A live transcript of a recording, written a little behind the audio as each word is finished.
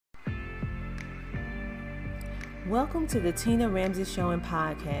Welcome to the Tina Ramsey Show and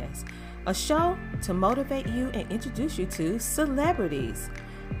Podcast, a show to motivate you and introduce you to celebrities,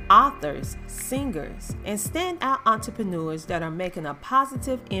 authors, singers, and standout entrepreneurs that are making a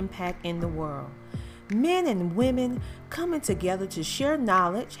positive impact in the world. Men and women coming together to share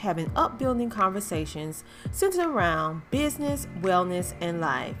knowledge, having upbuilding conversations centered around business, wellness, and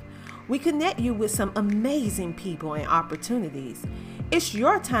life. We connect you with some amazing people and opportunities. It's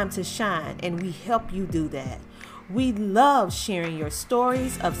your time to shine, and we help you do that. We love sharing your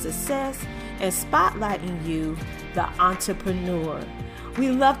stories of success and spotlighting you, the entrepreneur.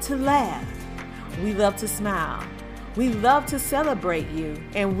 We love to laugh. We love to smile. We love to celebrate you,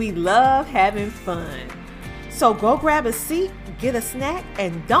 and we love having fun. So go grab a seat, get a snack,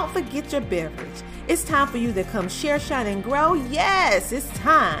 and don't forget your beverage. It's time for you to come share, shine, and grow. Yes, it's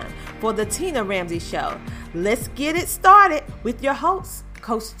time for the Tina Ramsey Show. Let's get it started with your host,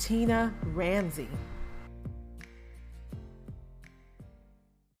 Coach Tina Ramsey.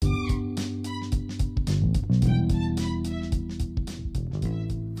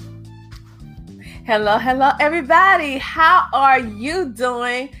 Hello, everybody. How are you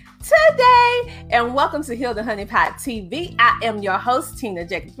doing today? And welcome to Heal the Honey Pot TV. I am your host, Tina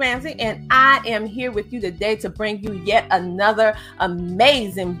Jacobs Ramsey, and I am here with you today to bring you yet another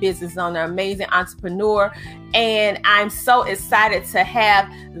amazing business owner, amazing entrepreneur. And I'm so excited to have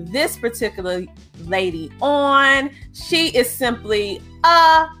this particular lady on. She is simply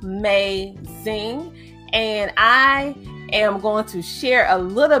amazing, and I am going to share a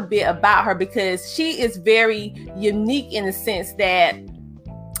little bit about her because she is very unique in the sense that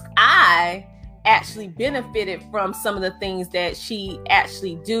I actually benefited from some of the things that she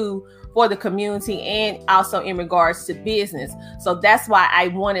actually do for the community and also in regards to business. So that's why I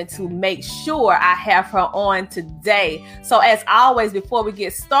wanted to make sure I have her on today. So as always, before we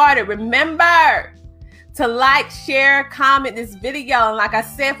get started, remember to like, share, comment this video. And like I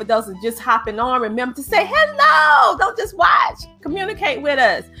said, for those who are just hopping on, remember to say hello. Don't just watch. Communicate with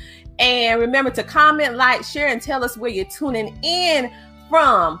us. And remember to comment, like, share, and tell us where you're tuning in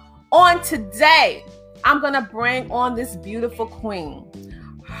from. On today, I'm going to bring on this beautiful queen.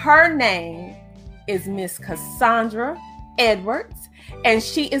 Her name is Miss Cassandra Edwards, and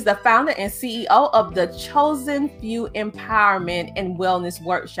she is the founder and CEO of the Chosen Few Empowerment and Wellness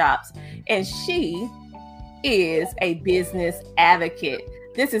Workshops. And she is a business advocate.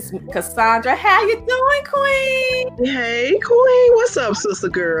 This is Cassandra. How you doing, Queen? Hey, Queen. What's up, sister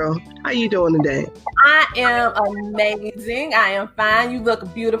girl? How you doing today? I am amazing. I am fine. You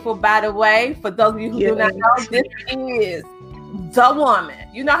look beautiful, by the way. For those of you who do not know, this is the woman.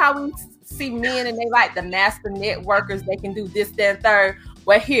 You know how we see men and they like the master networkers. They can do this, that, and third.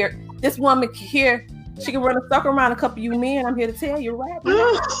 Well, here, this woman here, she can run a circle around a couple of you men. I'm here to tell you, right?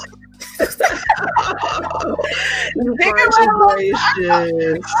 You're far too gracious.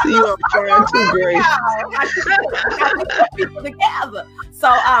 You are far too gracious. I put people together. So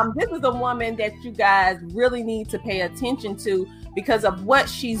this is a woman that you guys really need to pay attention to because of what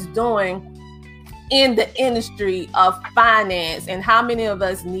she's doing in the industry of finance and how many of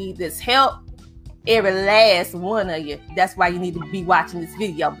us need this help. Every last one of you. That's why you need to be watching this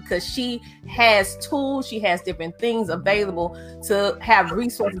video, because she has tools, she has different things available to have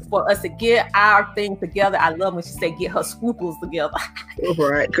resources for us to get our thing together. I love when she say get her scruples together. All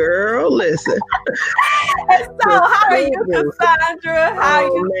right, girl, listen. So how are you, Cassandra? How are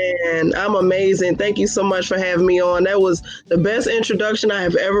you? Man, I'm amazing. Thank you so much for having me on. That was the best introduction I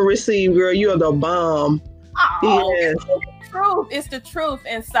have ever received, girl. You are the bomb. Oh, yes. It's the truth.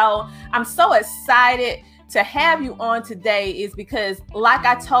 And so I'm so excited to have you on today is because, like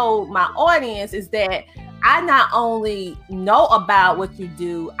I told my audience, is that I not only know about what you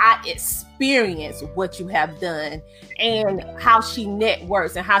do, I experience what you have done and how she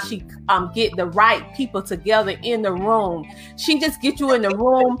networks and how she get the right people together in the room. She just gets you in the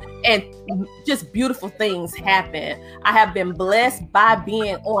room and just beautiful things happen. I have been blessed by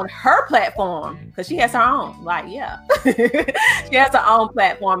being on her platform because she has her own. Like, yeah, she has her own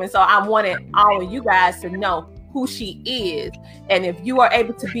platform. And so I wanted all of you guys to know who she is. And if you are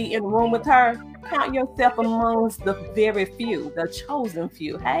able to be in the room with her, count yourself amongst the very few, the chosen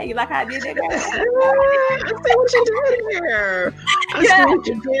few. Hey, you like how I did that? I see what you did there. I see what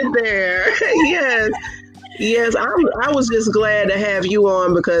you did there. Yes. I was just glad to have you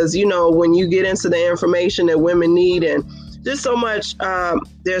on because, you know, when you get into the information that women need and just so much,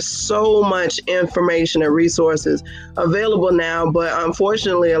 there's so much information and resources available now, but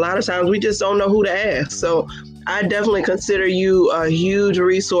unfortunately, a lot of times we just don't know who to ask. So I definitely consider you a huge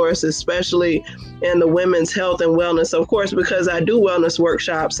resource, especially in the women's health and wellness, of course, because I do wellness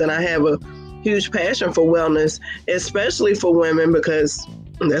workshops and I have a huge passion for wellness, especially for women, because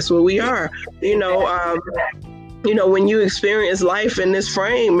that's what we are. When you experience life in this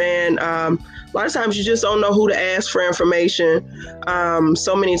frame, man, a lot of times you just don't know who to ask for information.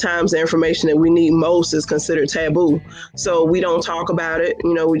 So many times the information that we need most is considered taboo. So we don't talk about it.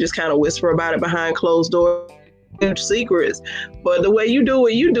 We just kind of whisper about it behind closed doors, huge secrets. But the way you do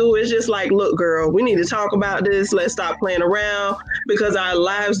what you do is just like, look, girl, we need to talk about this. Let's stop playing around because our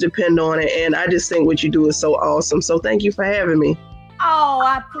lives depend on it. And I just think what you do is so awesome. So thank you for having me. Oh,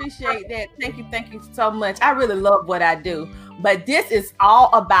 I appreciate that. Thank you so much. I really love what I do. But this is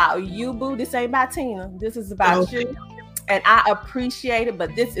all about you, boo. This ain't about Tina. This is about you. And I appreciate it.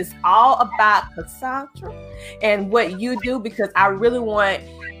 But this is all about Cassandra and what you do, because I really want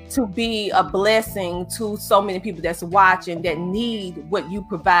to be a blessing to so many people that's watching that need what you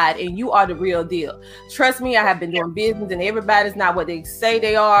provide. And you are the real deal. Trust me, I have been doing business and everybody's not what they say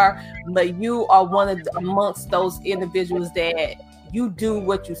they are. But you are amongst those individuals that you do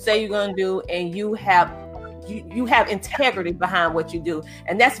what you say you're going to do, and you have integrity behind what you do.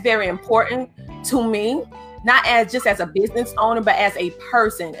 And that's very important to me, not just as a business owner, but as a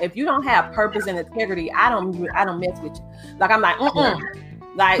person. If you don't have purpose and integrity, I don't mess with you. Like, I'm like,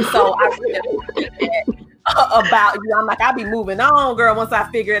 like, so I really appreciate that about you. I'm like, I'll be moving on, girl, once I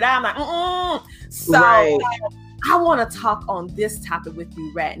figure it out. I'm like, So right. I want to talk on this topic with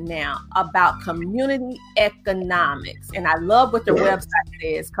you right now about community economics. And I love what the website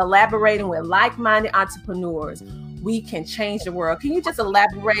says, collaborating with like-minded entrepreneurs. We can change the world. Can you just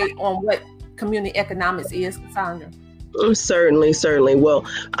elaborate on what community economics is, Cassandra? Certainly. Well,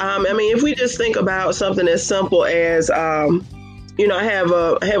 if we just think about something as simple as, I have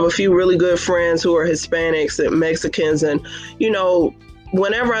a few really good friends who are Hispanics and Mexicans, and,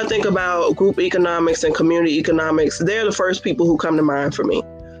 whenever I think about group economics and community economics, they're the first people who come to mind for me.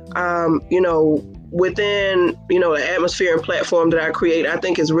 Within, the atmosphere and platform that I create, I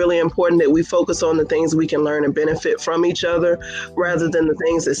think it's really important that we focus on the things we can learn and benefit from each other rather than the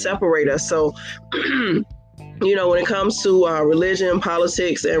things that separate us. So, when it comes to religion,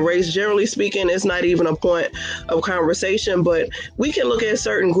 politics, and race, generally speaking, it's not even a point of conversation, but we can look at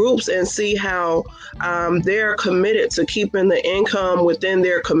certain groups and see how they're committed to keeping the income within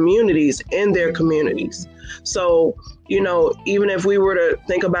their communities, in their communities. So, even if we were to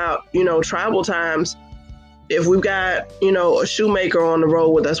think about, tribal times, if we've got, a shoemaker on the road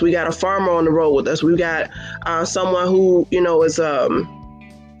with us, we got a farmer on the road with us, we've got someone who, is a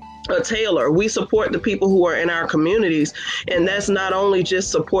tailor. We support the people who are in our communities, and that's not only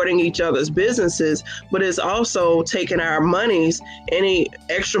just supporting each other's businesses, but it's also taking our monies, any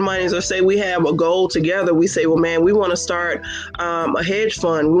extra monies, or say we have a goal together. We say, well, man, we want to start a hedge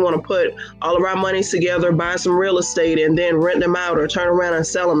fund. We want to put all of our monies together, buy some real estate, and then rent them out or turn around and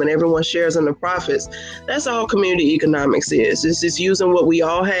sell them, and everyone shares in the profits. That's all community economics is. It's just using what we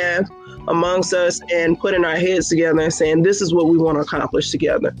all have amongst us and putting our heads together and saying, this is what we want to accomplish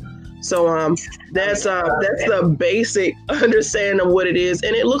together. So that's the basic understanding of what it is.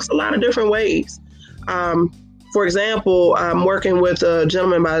 And it looks a lot of different ways. For example, I'm working with a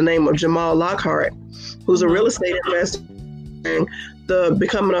gentleman by the name of Jamal Lockhart, who's a real estate investor, and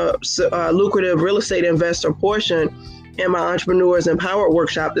becoming a lucrative real estate investor portion in my Entrepreneurs Empowered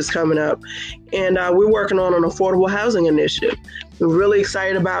workshop that's coming up. And we're working on an affordable housing initiative. We're really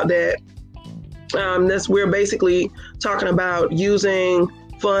excited about that. We're basically talking about using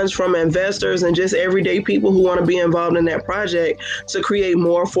funds from investors and just everyday people who want to be involved in that project to create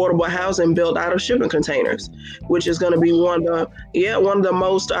more affordable housing built out of shipping containers, which is going to be one of the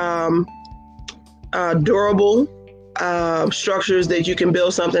most durable structures that you can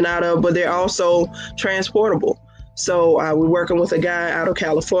build something out of, but they're also transportable. So we're working with a guy out of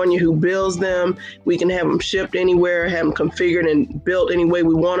California who builds them. We can have them shipped anywhere, have them configured and built any way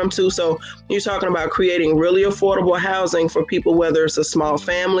we want them to. So you're talking about creating really affordable housing for people, whether it's a small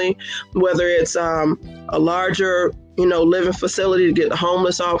family, whether it's a larger, living facility to get the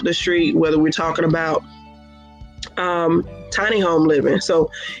homeless off the street, whether we're talking about tiny home living.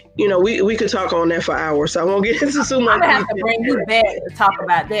 So, we could talk on that for hours. So I won't get into too much. I have to bring you back to talk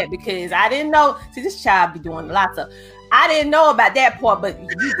about that because I didn't know. See, this child be doing lots of. I didn't know about that part, but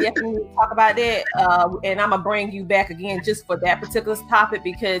you definitely talk about that. And I'm gonna bring you back again just for that particular topic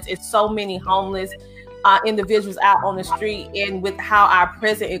because it's so many homeless individuals out on the street, and with how our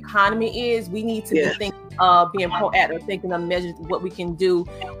present economy is, we need to be thinking being proactive, thinking of measures what we can do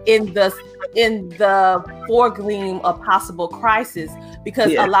in the foregleam of possible crisis,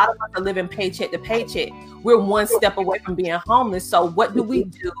 because a lot of us are living paycheck to paycheck. We're one step away from being homeless. So what do we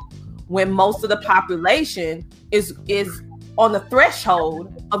do when most of the population is on the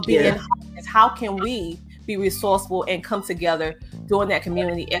threshold of being homeless. How can we be resourceful and come together doing that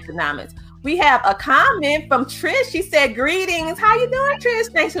community economics? We have a comment from Trish. She said, "Greetings. How you doing,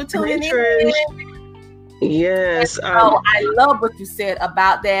 Trish? Thanks for tuning in." Yes. So I love what you said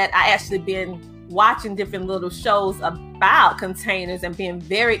about that. I actually been watching different little shows about containers and being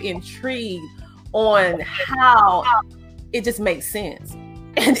very intrigued on how it just makes sense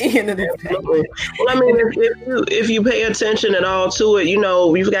at the end of the day. Well, I mean, if you pay attention at all to it,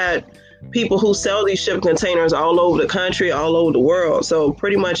 you've got people who sell these shipping containers all over the country, all over the world. So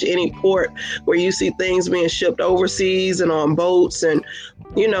pretty much any port where you see things being shipped overseas and on boats and,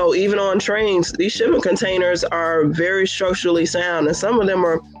 even on trains, these shipping containers are very structurally sound. And some of them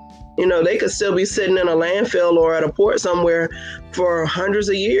are, they could still be sitting in a landfill or at a port somewhere for hundreds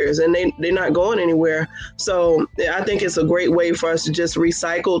of years and they're not going anywhere. So I think it's a great way for us to just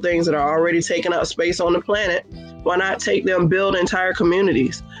recycle things that are already taking up space on the planet. Why not take them, build entire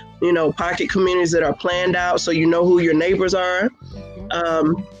communities? Pocket communities that are planned out so you know who your neighbors are.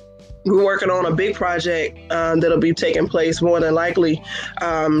 We're working on a big project that'll be taking place more than likely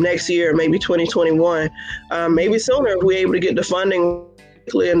next year, maybe 2021, maybe sooner if we're able to get the funding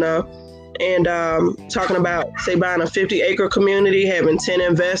quickly enough. And talking about, say, buying a 50-acre community, having 10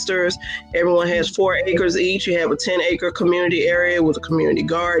 investors. Everyone has 4 acres each. You have a 10-acre community area with a community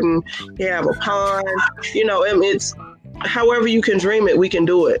garden. You have a pond. It's however you can dream it, we can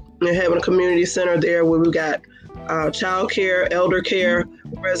do it. And having a community center there where we've got child care, elder care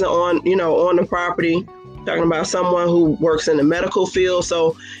present on the property. Talking about someone who works in the medical field.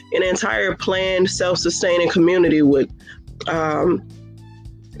 So an entire planned, self-sustaining community with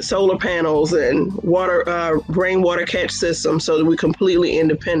solar panels and rainwater catch systems so that we're completely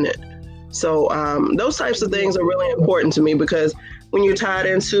independent. So those types of things are really important to me because when you're tied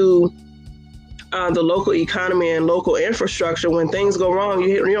into the local economy and local infrastructure, when things go wrong,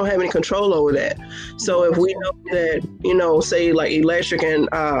 you don't have any control over that. So if we know that, say like electric and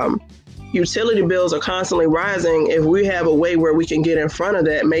utility bills are constantly rising, if we have a way where we can get in front of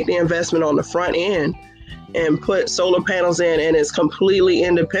that, make the investment on the front end and put solar panels in and it's completely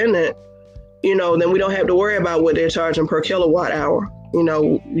independent, then we don't have to worry about what they're charging per kilowatt hour.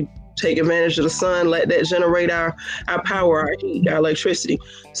 We take advantage of the sun, let that generate our power, our heat, our electricity.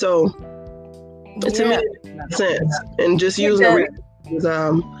 So to me, it makes sense. And just using the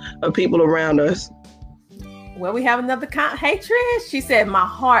resources of people around us. Well, we have another Hey, Trish. She said, "My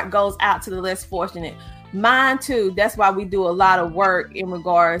heart goes out to the less fortunate." Mine too. That's why we do a lot of work in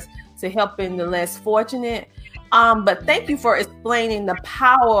regards to helping the less fortunate. But thank you for explaining the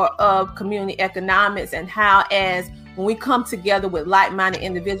power of community economics and how, when we come together with like-minded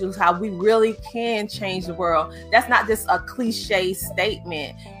individuals, how we really can change the world. That's not just a cliche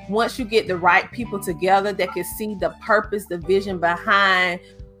statement. Once you get the right people together that can see the purpose, the vision behind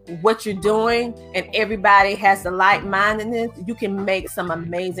what you're doing, and everybody has the like-mindedness, you can make some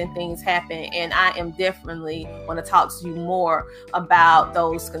amazing things happen. And I am definitely want to talk to you more about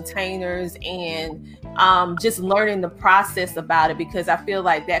those containers and just learning the process about it, because I feel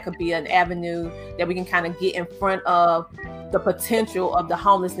like that could be an avenue that we can kind of get in front of the potential of the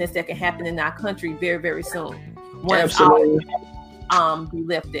homelessness that can happen in our country very, very soon. Once all be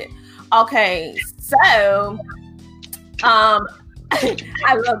lifted. Okay, so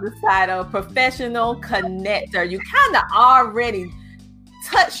I love the title, Professional Connector. You kind of already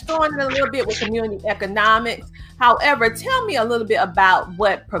touched on it a little bit with community economics. However, tell me a little bit about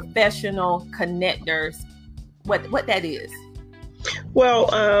what professional connectors, what that is. Well,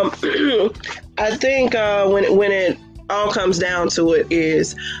 I think when it all comes down to it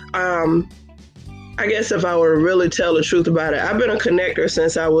is, I guess if I were to really tell the truth about it, I've been a connector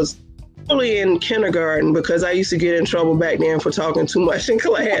since I was only in kindergarten, because I used to get in trouble back then for talking too much in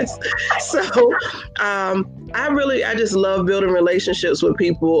class. So I just love building relationships with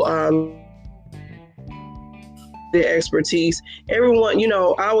people, their expertise. Everyone,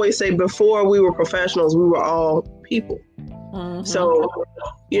 I always say before we were professionals, we were all people. Mm-hmm. So,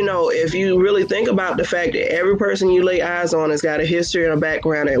 if you really think about the fact that every person you lay eyes on has got a history and a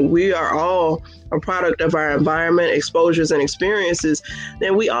background, and we are all a product of our environment, exposures, and experiences,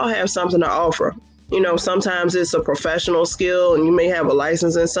 then we all have something to offer. Sometimes it's a professional skill and you may have a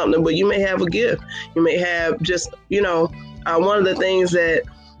license in something, but you may have a gift. You may have just, one of the things that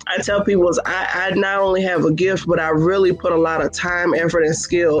I tell people is I not only have a gift, but I really put a lot of time, effort, and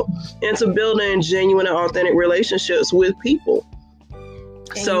skill into building genuine and authentic relationships with people.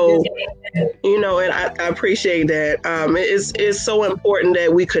 So, and I appreciate that. It's so important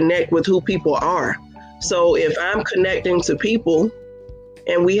that we connect with who people are. So if I'm connecting to people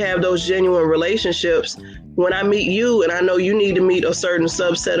and we have those genuine relationships, when I meet you and I know you need to meet a certain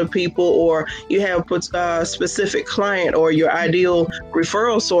subset of people, or you have a specific client or your ideal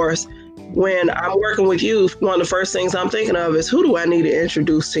referral source, when I'm working with you, one of the first things I'm thinking of is, who do I need to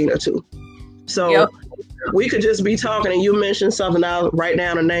introduce Tina to? So we could just be talking and you mention something, I'll write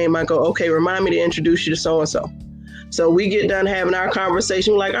down a name. I go, okay, remind me to introduce you to so-and-so. So we get done having our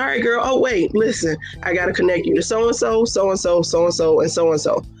conversation. We're like, all right, girl. Oh, wait, listen, I got to connect you to so-and-so, so-and-so, so-and-so, and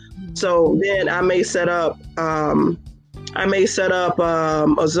so-and-so. So then I may set up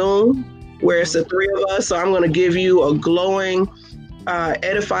a Zoom where it's the three of us. So I'm going to give you a glowing,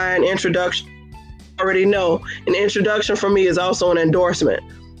 edifying introduction. I already know an introduction for me is also an endorsement.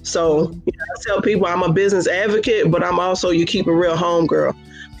 So I tell people I'm a business advocate, but I'm also you keep it real home girl.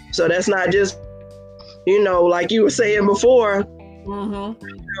 So that's not just, like you were saying before,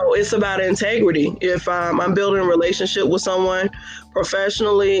 it's about integrity. If I'm building a relationship with someone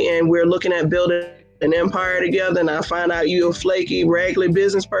professionally and we're looking at building an empire together, and I find out you're a flaky, raggedy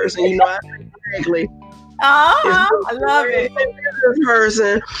business person, I raggedy. I love it. Business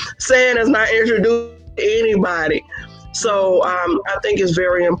person saying it's not introduced to anybody. So I think it's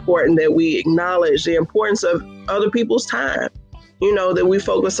very important that we acknowledge the importance of other people's time. That we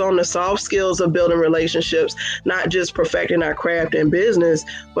focus on the soft skills of building relationships, not just perfecting our craft and business,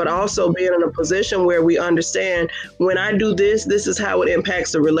 but also being in a position where we understand when I do this, this is how it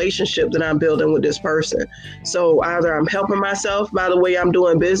impacts the relationship that I'm building with this person. So either I'm helping myself by the way I'm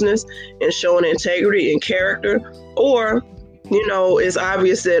doing business and showing integrity and character, or, it's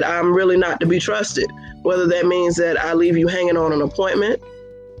obvious that I'm really not to be trusted, whether that means that I leave you hanging on an appointment,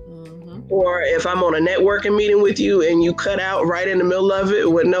 or if I'm on a networking meeting with you and you cut out right in the middle of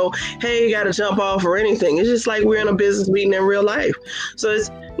it with no, hey, you got to jump off or anything. It's just like we're in a business meeting in real life. So it's,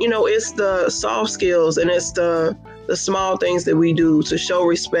 it's the soft skills and it's the small things that we do to show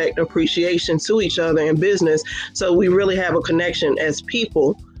respect, appreciation to each other in business. So we really have a connection as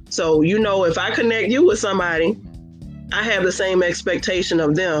people. So, if I connect you with somebody, I have the same expectation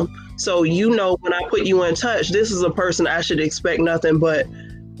of them. So, when I put you in touch, this is a person I should expect nothing but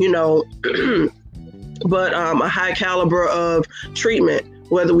a high caliber of treatment,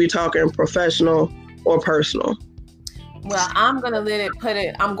 whether we're talking professional or personal. Well, I'm going to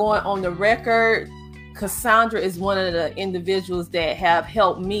I'm going on the record. Cassandra is one of the individuals that have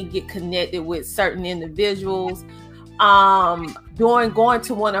helped me get connected with certain individuals. Going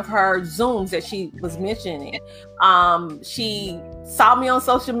to one of her Zooms that she was mentioning, she saw me on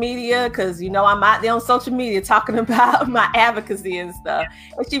social media because I'm out there on social media talking about my advocacy and stuff.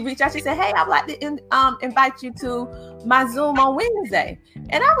 And she reached out. She said, "Hey, I'd like to invite you to my Zoom on Wednesday."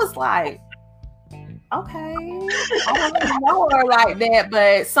 And I was like, "Okay, I don't really know her like that,"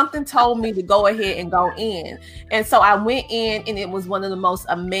 but something told me to go ahead and go in. And so I went in, and it was one of the most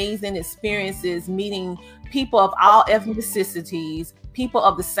amazing experiences, meeting people of all ethnicities, people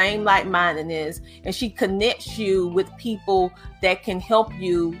of the same like-mindedness, and she connects you with people that can help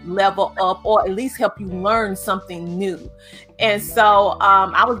you level up or at least help you learn something new. And so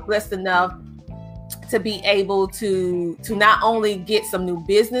I was blessed enough to be able to not only get some new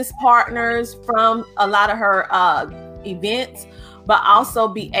business partners from a lot of her events, but also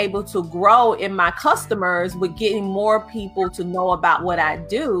be able to grow in my customers with getting more people to know about what I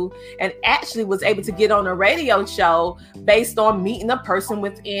do, and actually was able to get on a radio show based on meeting a person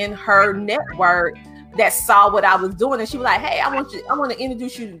within her network that saw what I was doing. And she was like, "Hey, I want to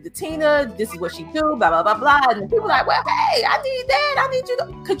introduce you to Tina. This is what she do, blah, blah, blah, blah." And people were like, "Well, hey, I need that. I need you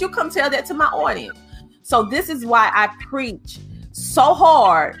could you come tell that to my audience?" So this is why I preach so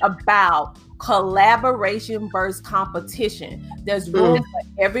hard about collaboration versus competition. There's room for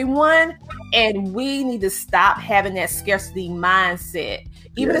everyone, and we need to stop having that scarcity mindset.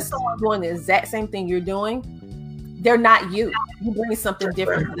 Even if someone's doing the exact same thing you're doing, they're not you. You bring something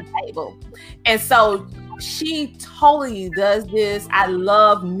different to the table. And so she totally does this. I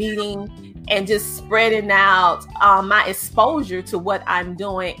love meeting and just spreading out my exposure to what I'm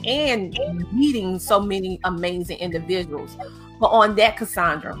doing and meeting so many amazing individuals. But on that,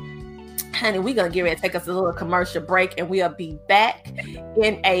 Cassandra, honey, we're gonna get ready to take us a little commercial break, and we'll be back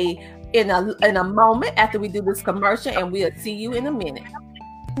in a moment after we do this commercial, and we'll see you in a minute.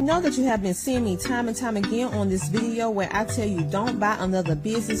 I know that you have been seeing me time and time again on this video where I tell you don't buy another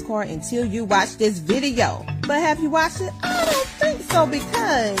business card until you watch this video. But have you watched it? I don't think so,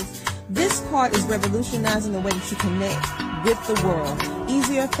 because this card is revolutionizing the way that you connect with the world.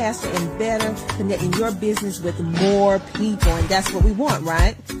 Easier, faster, and better, connecting your business with more people. And that's what we want,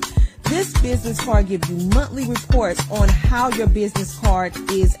 right? This business card gives you monthly reports on how your business card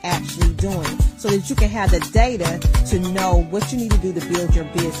is actually doing, so that you can have the data to know what you need to do to build your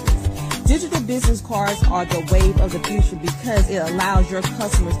business. Digital business cards are the wave of the future because it allows your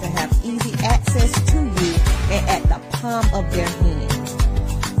customers to have easy access to you and at the palm of their hand.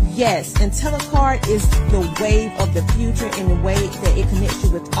 Yes, IntelliCard is the wave of the future in the way that it connects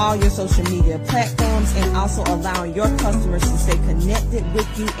you with all your social media platforms and also allowing your customers to stay connected with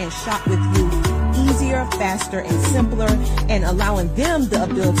you and shop with you easier, faster, and simpler, and allowing them the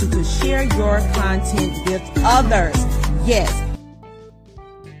ability to share your content with others. Yes.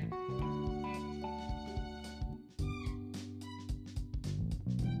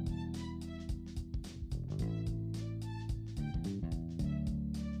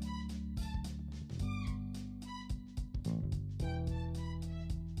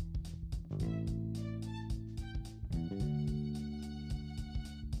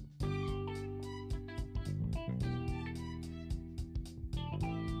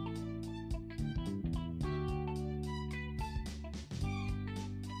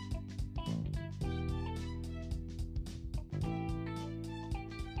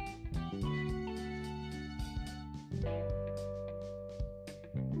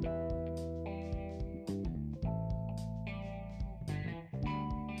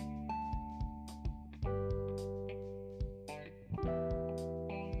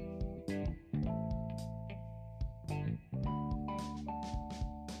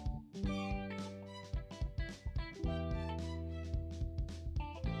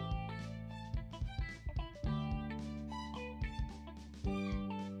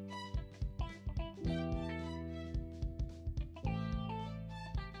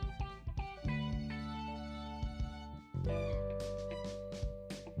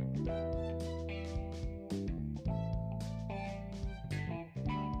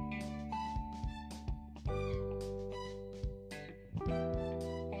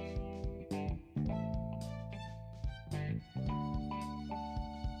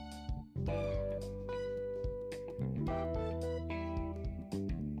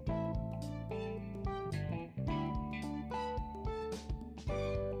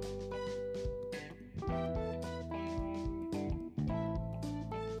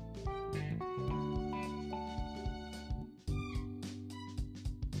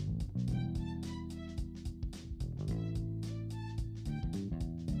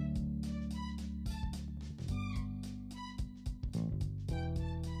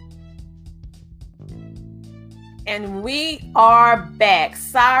 And we are back.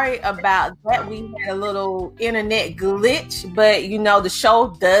 Sorry about that. We had a little internet glitch, but you know, the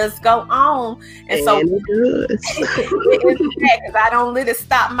show does go on. And so it does. because I don't let it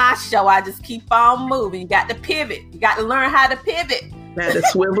stop my show. I just keep on moving. You got to pivot. You got to learn how to pivot. Got to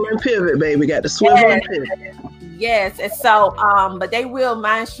swivel and pivot, baby. Got to swivel and pivot. Yes. And so, but they will,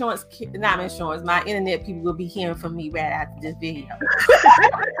 my internet people will be hearing from me right after this video.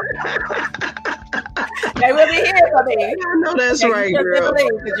 They will be hearing from me. I know that's right, girl.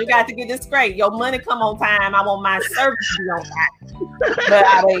 Because you got to get this straight. Your money come on time. I want my service to be on time. But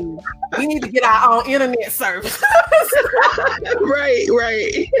I mean, we need to get our own internet service. Right. Well,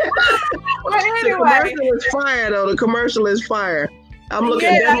 anyway. The commercial is fire, though. The commercial is fire. I'm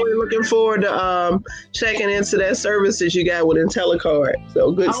definitely looking forward to checking into that services you got with IntelliCard.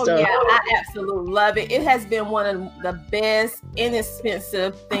 So good stuff. Yeah, I absolutely love it. It has been one of the best,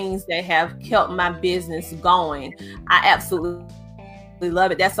 inexpensive things that have kept my business going. I absolutely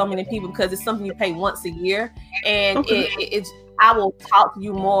love it. That's so many people because it's something you pay once a year, and it's. I will talk to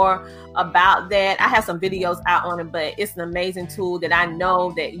you more about that. I have some videos out on it, but it's an amazing tool that I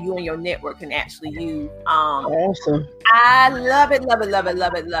know that you and your network can actually use. Awesome. I love it.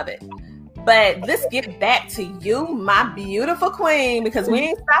 But let's get back to you, my beautiful queen, because we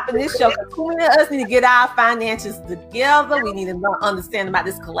ain't stopping this show. We need to get our finances together. We need to understand about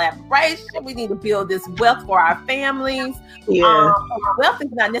this collaboration. We need to build this wealth for our families. Yeah. Wealth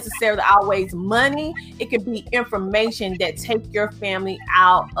is not necessarily always money. It could be information that take your family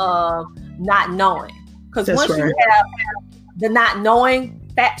out of not knowing. Because once you have the not knowing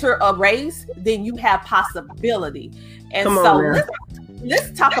factor of race, then you have possibility. And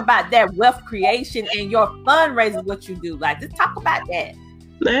let's talk about that wealth creation and your fundraising, what you do. Like, let's talk about that.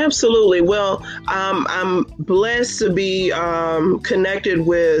 Absolutely. Well, I'm blessed to be connected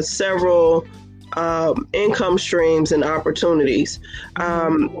with several income streams and opportunities.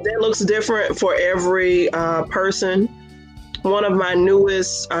 That looks different for every person. One of my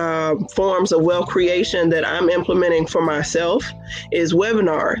newest forms of wealth creation that I'm implementing for myself is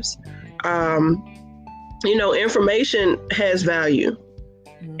webinars. Information has value.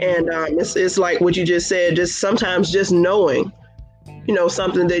 And it's like what you just said, just sometimes just knowing,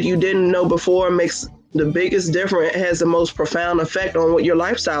 something that you didn't know before makes the biggest difference has the most profound effect on what your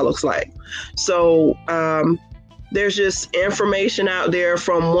lifestyle looks like. So there's just information out there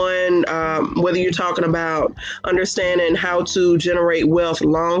from one, whether you're talking about understanding how to generate wealth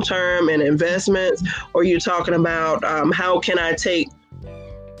long-term and investments, or you're talking about how can I take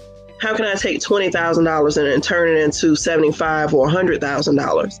 $20,000 and turn it into $75,000 or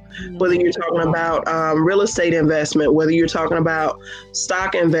 $100,000? Whether you're talking about real estate investment, whether you're talking about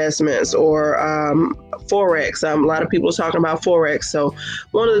stock investments or Forex. A lot of people are talking about Forex. So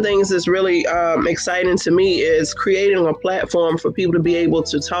one of the things that's really exciting to me is creating a platform for people to be able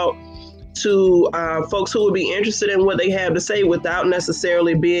to talk to folks who would be interested in what they have to say without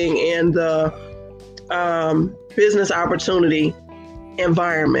necessarily being in the business opportunity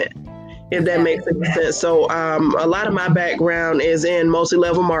environment, if that makes any sense. So a lot of my background is in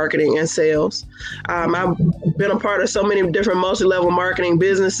multi-level marketing and sales. I've been a part of so many different multi-level marketing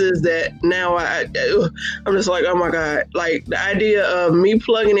businesses that now I'm just like, oh my God, like the idea of me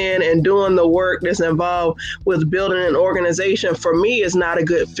plugging in and doing the work that's involved with building an organization for me is not a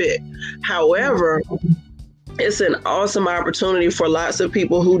good fit. However, it's an awesome opportunity for lots of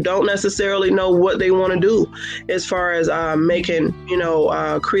people who don't necessarily know what they want to do as far as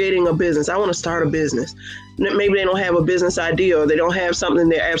creating a business. I want to start a business. Maybe they don't have a business idea, or they don't have something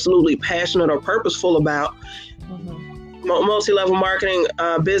they're absolutely passionate or purposeful about. Mm-hmm. Multi-level marketing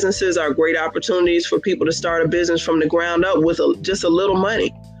businesses are great opportunities for people to start a business from the ground up with just a little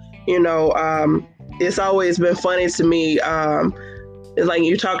money. It's always been funny to me. It's like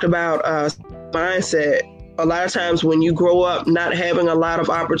you talked about mindset. A lot of times when you grow up not having a lot of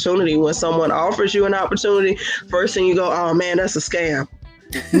opportunity, when someone offers you an opportunity, first thing you go, oh man, that's a scam.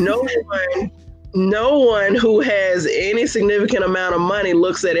 No one who has any significant amount of money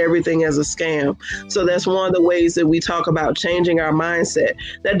looks at everything as a scam. So that's one of the ways that we talk about changing our mindset.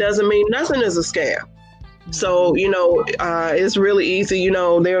 That doesn't mean nothing is a scam. So, it's really easy.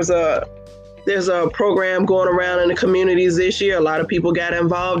 There's a program going around in the communities this year. A lot of people got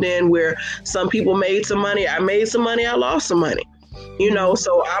involved in where some people made some money. I made some money. I lost some money.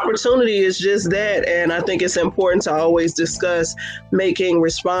 So opportunity is just that. And I think it's important to always discuss taking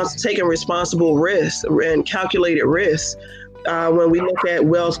responsible risks and calculated risks when we look at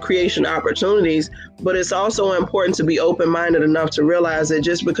wealth creation opportunities. But it's also important to be open-minded enough to realize that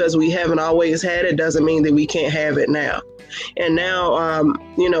just because we haven't always had it doesn't mean that we can't have it now. And now,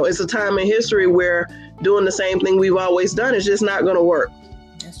 it's a time in history where doing the same thing we've always done is just not going to work.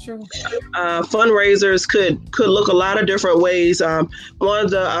 That's true. Fundraisers could look a lot of different ways. One of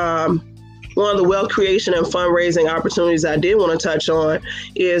the wealth creation and fundraising opportunities I did want to touch on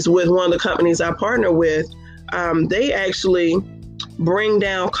is with one of the companies I partner with. They actually bring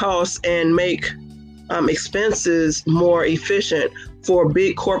down costs and make expenses more efficient for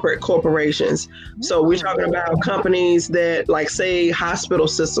big corporations. So we're talking about companies that, like, say, hospital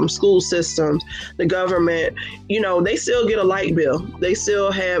systems, school systems, the government, they still get a light bill. They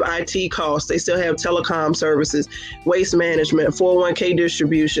still have IT costs. They still have telecom services, waste management, 401k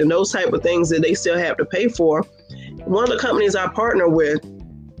distribution, those type of things that they still have to pay for. One of the companies I partner with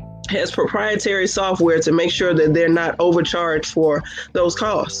has proprietary software to make sure that they're not overcharged for those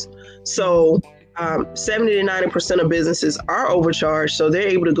costs. So 70 to 90% of businesses are overcharged. So they're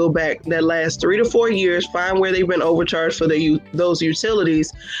able to go back that last 3 to 4 years, find where they've been overcharged for those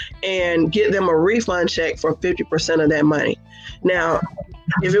utilities, and get them a refund check for 50% of that money. Now,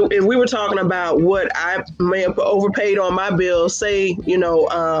 if we were talking about what I may have overpaid on my bill, say,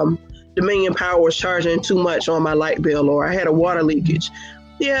 Dominion Power was charging too much on my light bill, or I had a water leakage.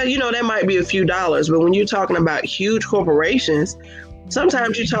 Yeah, that might be a few dollars, but when you're talking about huge corporations,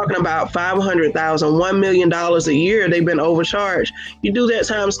 sometimes you're talking about $500,000, $1 million a year they've been overcharged. You do that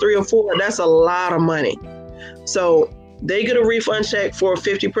times 3 or 4, that's a lot of money. So they get a refund check for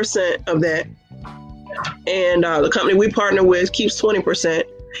 50% of that. And the company we partner with keeps 20%.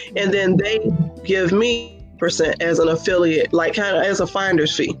 And then they give me % as an affiliate, like kind of as a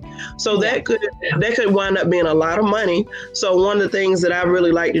finder's fee. So that could wind up being a lot of money. So one of the things that I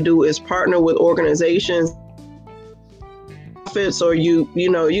really like to do is partner with organizations, or you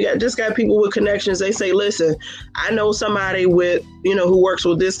got people with connections. They say, listen, I know somebody with, who works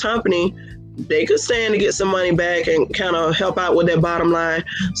with this company. They could stand to get some money back and kind of help out with their bottom line.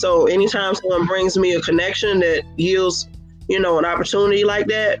 So anytime someone brings me a connection that yields an opportunity like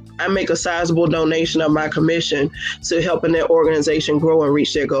that, I make a sizable donation of my commission to helping their organization grow and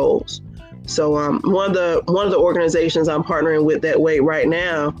reach their goals. So one of the organizations I'm partnering with that way right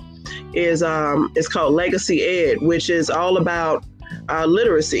now is it's called Legacy Ed, which is all about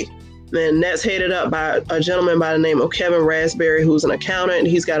literacy. And that's headed up by a gentleman by the name of Kevin Raspberry, who's an accountant.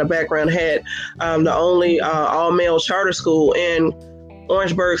 He's got a background, had the only all-male charter school in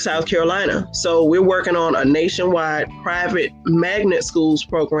Orangeburg, South Carolina. So we're working on a nationwide private magnet schools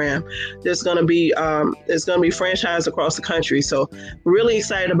program that's going to be franchised across the country. So really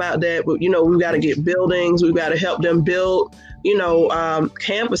excited about that. But, we've got to get buildings. We've got to help them build,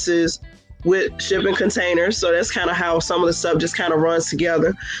 campuses with shipping containers. So that's kind of how some of the stuff just kind of runs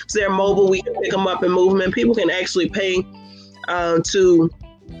together. So they're mobile. We can pick them up and move them, and people can actually pay to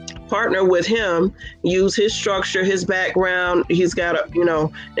partner with him, use his structure, his background. He's got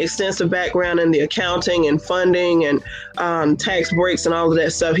an extensive background in the accounting and funding and tax breaks and all of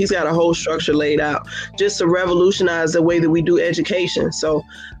that stuff. He's got a whole structure laid out just to revolutionize the way that we do education. So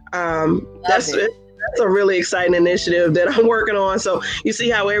that's a really exciting initiative that I'm working on. So you see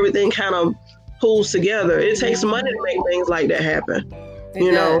how everything kind of pulls together. It takes money to make things like that happen,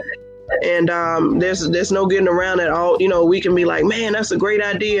 and there's no getting around it all. We can be like, man, that's a great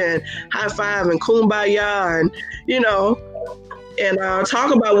idea, and high five and kumbaya, and and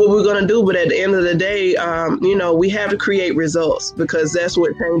talk about what we're going to do. But at the end of the day, we have to create results, because that's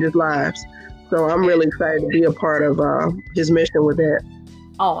what changes lives. So I'm really excited to be a part of his mission with that.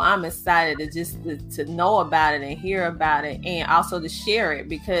 Oh, I'm excited to know about it and hear about it, and also to share it,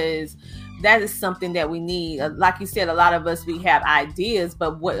 because that is something that we need. Like you said, a lot of us, we have ideas,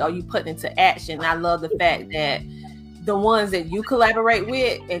 but what are you putting into action? I love the fact that the ones that you collaborate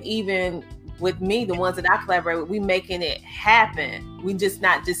with, and even with me, the ones that I collaborate with, we making it happen. We just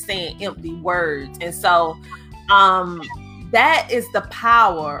not just saying empty words. And so that is the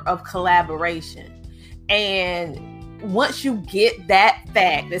power of collaboration. And once you get that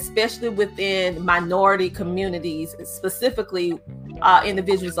fact, especially within minority communities, specifically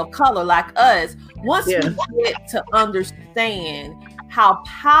individuals of color like us, once we get to understand how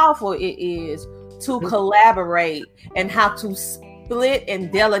powerful it is to collaborate and how to split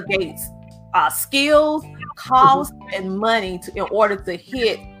and delegate skills, costs, and money in order to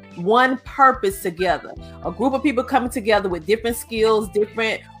hit one purpose together. A group of people coming together with different skills,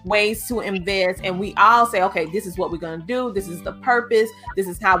 different ways to invest, and we all say, okay, this is what we're going to do. This is the purpose. This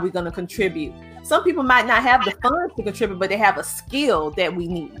is how we're going to contribute. Some people might not have the funds to contribute, but they have a skill that we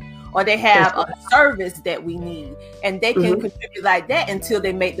need, or they have a service that we need, and they can contribute like that until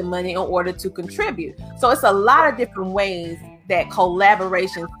they make the money in order to contribute. So it's a lot of different ways that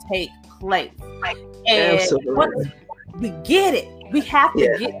collaborations take place. And once we get it, we have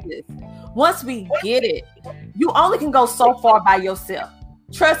to get this. Once we get it, you only can go so far by yourself.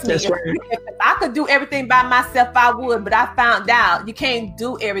 Trust me, if I could do everything by myself, I would, but I found out you can't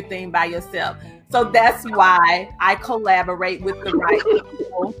do everything by yourself. So that's why I collaborate with the right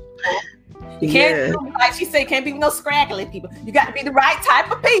people. You can't be, like she said, can't be no scraggly people. You got to be the right type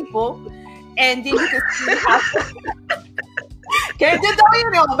of people, and then you can see how can't just don't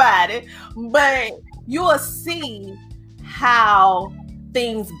hear nobody, but you will see how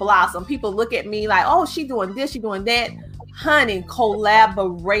things blossom. People look at me like, oh, she doing this, she doing that. Honey,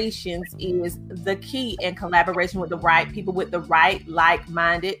 collaborations is the key, and collaboration with the right people, with the right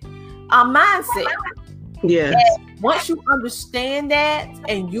like-minded mindset. Yes. And once you understand that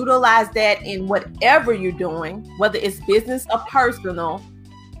and utilize that in whatever you're doing, whether it's business or personal,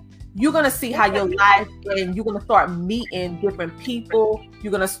 you're going to see how your life, and you're going to start meeting different people.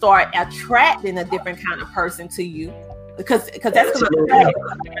 You're going to start attracting a different kind of person to you, because that's going to attract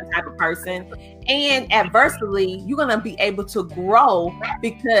a different type of person. And adversely, you're going to be able to grow,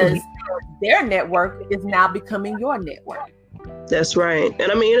 because their network is now becoming your network. That's right.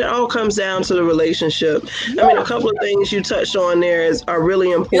 And I mean, it all comes down to the relationship. I mean, a couple of things you touched on there are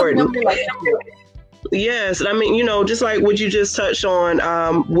really important. Yes. I mean, just like what you just touched on,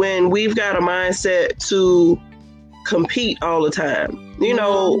 when we've got a mindset to compete all the time,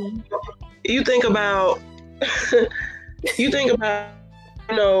 you think about,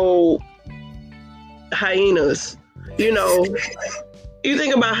 hyenas, you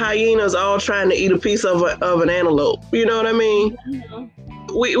think about hyenas all trying to eat a piece of an antelope. You know what I mean? Mm-hmm.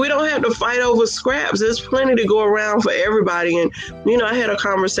 We don't have to fight over scraps. There's plenty to go around for everybody. And I had a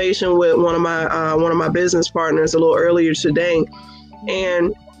conversation with one of my business partners a little earlier today,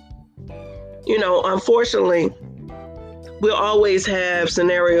 and unfortunately, we'll always have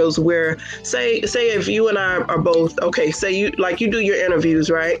scenarios where, say if you and I are both say you do your interviews,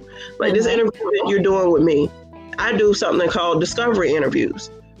 right? Like this interview that you're doing with me. I do something called discovery interviews,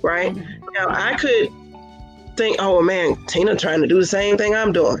 right? Now, I could think, oh man, Tina trying to do the same thing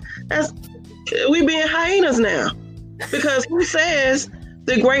I'm doing. We being hyenas now, because who says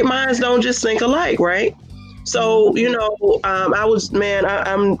that great minds don't just think alike, right? So, I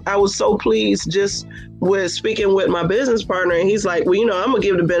was so pleased just with speaking with my business partner, and he's like, well, I'm gonna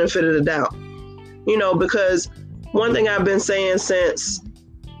give the benefit of the doubt, because one thing I've been saying since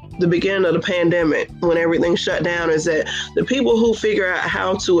the beginning of the pandemic, when everything shut down, is that the people who figure out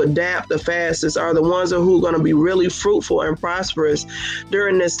how to adapt the fastest are the ones who are going to be really fruitful and prosperous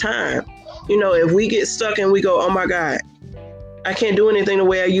during this time. If we get stuck and we go, oh my God, I can't do anything the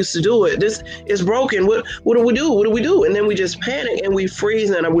way I used to do it. This is broken. What do we do? What do we do? And then we just panic and we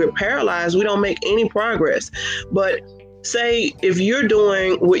freeze and we're paralyzed. We don't make any progress. But say if you're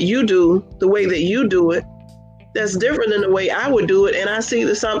doing what you do the way that you do it, that's different than the way I would do it. And I see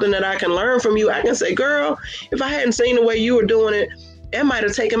there's something that I can learn from you. I can say, girl, if I hadn't seen the way you were doing it, it might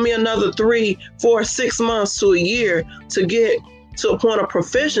have taken me another 3, 4, 6 months to a year to get to a point of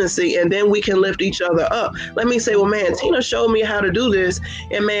proficiency, and then we can lift each other up. Let me say, well, man, Tina showed me how to do this,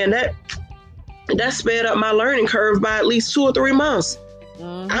 and man, that sped up my learning curve by at least 2 or 3 months.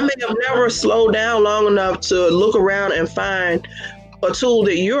 Mm-hmm. I may have never slowed down long enough to look around and find a tool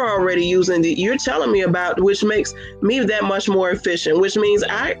that you're already using that you're telling me about, which makes me that much more efficient, which means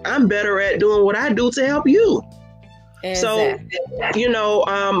I'm better at doing what I do to help you. Exactly. So,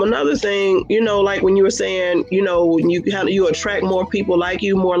 another thing, like when you were saying, when you attract more people like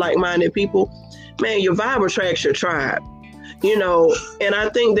you, more like-minded people, man, your vibe attracts your tribe, and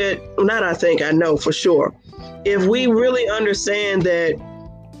I know for sure, if we really understand that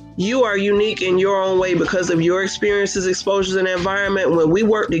you are unique in your own way because of your experiences, exposures, and environment. When we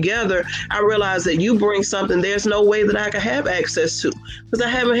work together, I realize that you bring something there's no way that I can have access to because I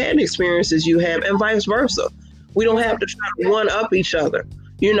haven't had the experiences you have, and vice versa. We don't have to try to one-up each other.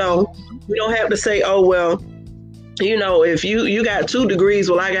 We don't have to say, oh, well, if you got 2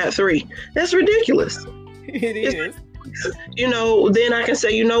 degrees, well, I got 3. That's ridiculous. It is. Then I can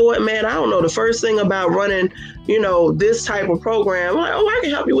say, you know what, man, I don't know the first thing about running, this type of program. I'm like, oh, I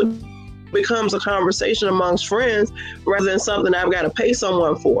can help you with. Becomes a conversation amongst friends rather than something I've got to pay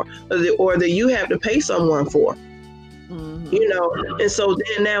someone for, or that you have to pay someone for. Mm-hmm. And so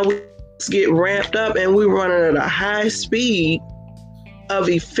then now we get ramped up and we're running at a high speed of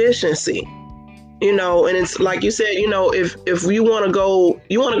efficiency. And it's like you said, if you want to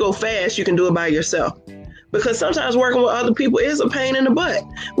go fast, you can do it by yourself. Because sometimes working with other people is a pain in the butt.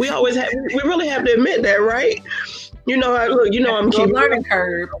 We really have to admit that, right? I'm keeping a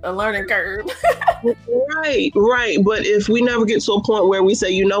learning curve. Right. But if we never get to a point where we say,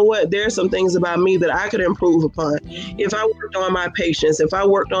 you know what, there are some things about me that I could improve upon. If I worked on my patience, if I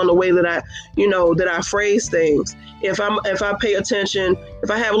worked on the way that I phrase things, if I pay attention,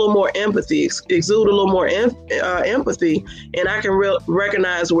 if I have a little more empathy, exude a little more empathy, and I can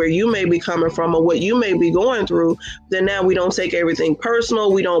recognize where you may be coming from or what you may be going through, then now we don't take everything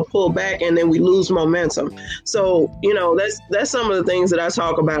personal, we don't pull back, and then we lose momentum. So, that's some of the things that I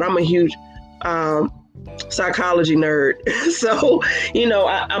talk about. I'm a huge psychology nerd. So,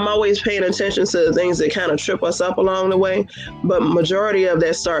 I'm always paying attention to the things that kind of trip us up along the way, but majority of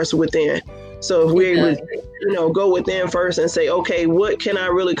that starts within. So if we're able to, go within first and say, okay, what can I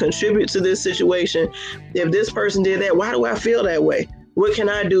really contribute to this situation? If this person did that, why do I feel that way? What can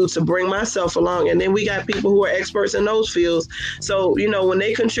I do to bring myself along? And then we got people who are experts in those fields. So, when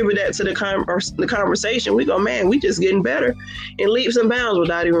they contribute that to the conversation, we go, man, we just getting better in leaps and bounds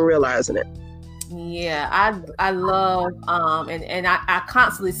without even realizing it. Yeah, I love, and I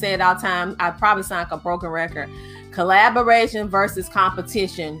constantly say it all the time. I probably sound like a broken record. Collaboration versus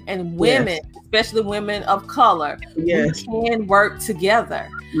competition, and women, especially women of color, we can work together.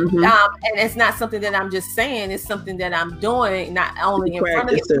 Mm-hmm. And it's not something that I'm just saying, it's something that I'm doing, not only in front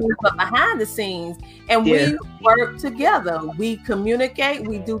of the scenes, but behind the scenes. And we work together, we communicate,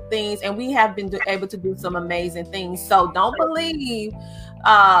 we do things, and we have been able to do some amazing things. So don't believe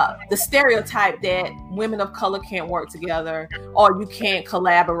the stereotype that women of color can't work together or you can't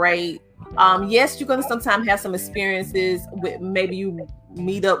collaborate. Yes, you're going to sometimes have some experiences with maybe you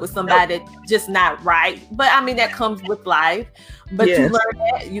meet up with somebody that's just not right. But I mean, that comes with life. But you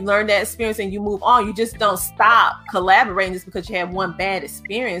learn that experience and you move on. You just don't stop collaborating just because you had one bad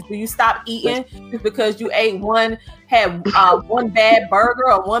experience. Do you stop eating just because you had one bad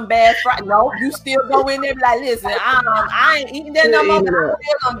burger or one bad fry? No, you still go in there and be like, listen, I ain't eating that no more. I'm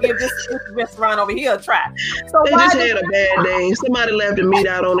still gonna give this restaurant over here a try. So they just had a bad day. Somebody left the meat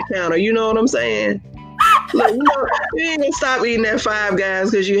out on the counter. You know what I'm saying? Look, you ain't gonna stop eating that Five Guys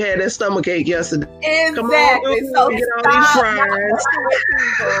because you had that stomach ache yesterday. Exactly. Come on, so get all these fries.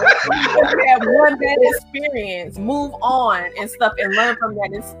 You have one bad experience. Move on and stuff and learn from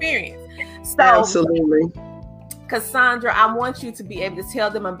that experience. So absolutely. Cassandra, I want you to be able to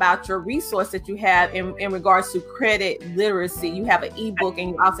tell them about your resource that you have in regards to credit literacy. You have an ebook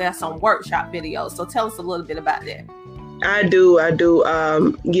and you also have some workshop videos. So tell us a little bit about that. I do.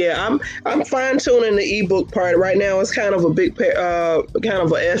 Yeah, I'm fine tuning the ebook part right now. It's kind of a big, kind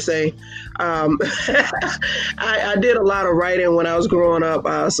of an essay. I did a lot of writing when I was growing up,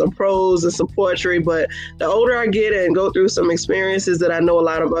 some prose and some poetry. But the older I get and go through some experiences that I know a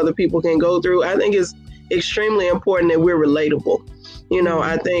lot of other people can go through, I think it's extremely important that we're relatable.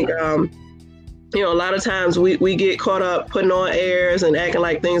 I think. A lot of times we get caught up putting on airs and acting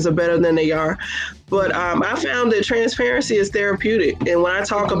like things are better than they are. But I found that transparency is therapeutic. And when I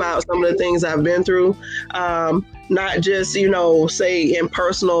talk about some of the things I've been through, not just, say in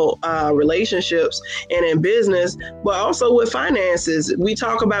personal relationships and in business, but also with finances, we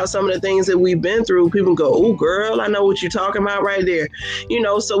talk about some of the things that we've been through. People go, "Oh, girl, I know what you're talking about right there."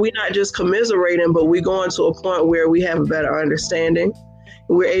 So we're not just commiserating, but we're going to a point where we have a better understanding.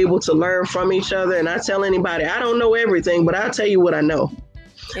 We're able to learn from each other. And I tell anybody, I don't know everything, but I'll tell you what I know.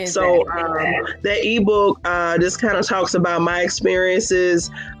 Exactly. So that ebook just kind of talks about my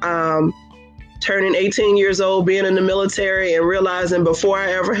experiences, turning 18 years old, being in the military, and realizing before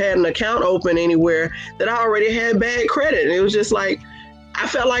I ever had an account open anywhere that I already had bad credit. And it was just like, I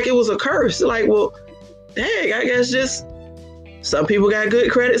felt like it was a curse. Like, well, dang, I guess just some people got good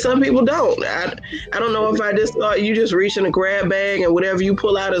credit, some people don't. I don't know if I just thought you just reach in a grab bag and whatever you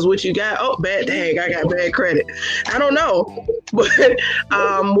pull out is what you got. Oh, bad, dang, I got bad credit. I don't know. But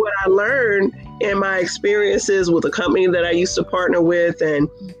what I learned in my experiences with a company that I used to partner with, and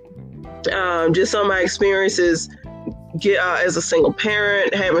just some of my experiences as a single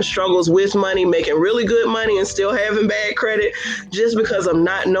parent, having struggles with money, making really good money and still having bad credit, just because of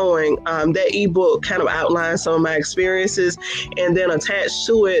not knowing. That ebook kind of outlines some of my experiences, and then attached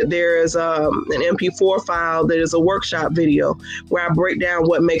to it there is an MP4 file that is a workshop video where I break down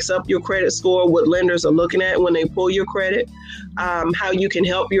what makes up your credit score, what lenders are looking at when they pull your credit, how you can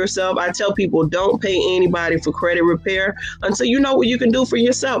help yourself. I tell people, don't pay anybody for credit repair until you know what you can do for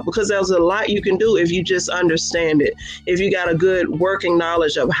yourself, because there's a lot you can do if you just understand it. If you got a good working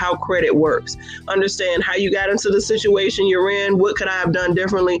knowledge of how credit works, understand how you got into the situation you're in, what could I have done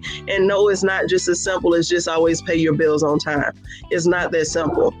differently? And no, it's not just as simple as just always pay your bills on time. It's not that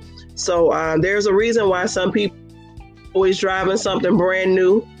simple. So there's a reason why some people always driving something brand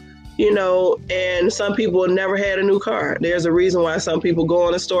new, and some people never had a new car. There's a reason why some people go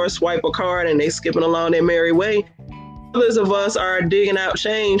in the store, swipe a card, and they skipping along their merry way. Others of us are digging out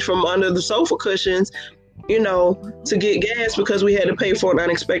change from under the sofa cushions, to get gas because we had to pay for an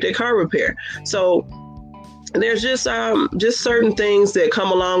unexpected car repair. So there's just certain things that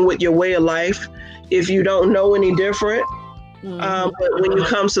come along with your way of life if you don't know any different. But when you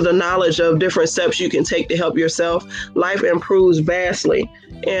come to the knowledge of different steps you can take to help yourself, life improves vastly.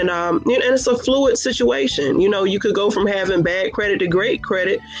 And and it's a fluid situation. You could go from having bad credit to great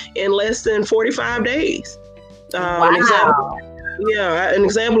credit in less than 45 days. Wow. An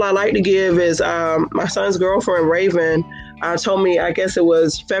example I like to give is my son's girlfriend, Raven, told me, I guess it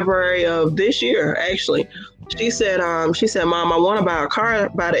was February of this year, actually. She said, "Mom, I want to buy a car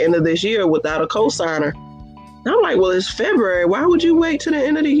by the end of this year without a cosigner." And I'm like, "Well, it's February. Why would you wait to the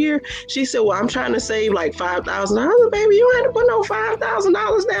end of the year?" She said, "Well, I'm trying to save like $5,000. Baby, you ain't to put no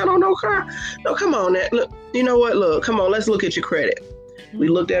 $5,000 down on no car. No, come on. Look, you know what? Look, come on. Let's look at your credit." We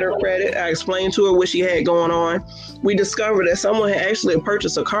looked at her credit. I explained to her what she had going on. We discovered that someone had actually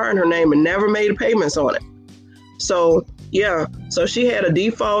purchased a car in her name and never made payments on it. So, so she had a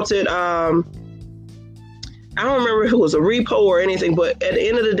defaulted, I don't remember if it was a repo or anything, but at the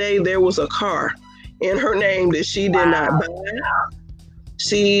end of the day, there was a car in her name that she did not buy.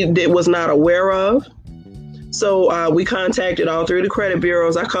 She was not aware of. So we contacted all three of the credit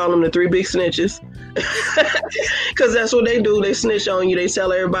bureaus. I call them the three big snitches. Because that's what they do. They snitch on you. They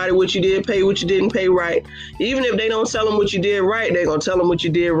tell everybody what you did pay, what you didn't pay right. Even if they don't tell them what you did right, they're going to tell them what you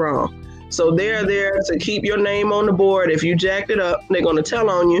did wrong. So they're there to keep your name on the board. If you jacked it up, they're going to tell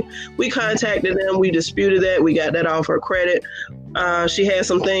on you. We contacted them. We disputed that. We got that off her credit. She had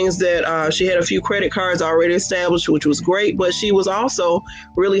some things that she had a few credit cards already established, which was great. But she was also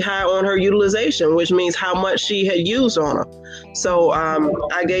really high on her utilization, which means how much she had used on them. So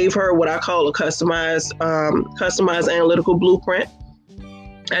I gave her what I call a customized analytical blueprint.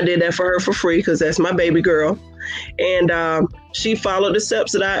 I did that for her for free because that's my baby girl. And she followed the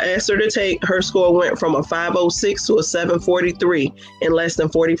steps that I asked her to take. Her score went from a 506 to a 743 in less than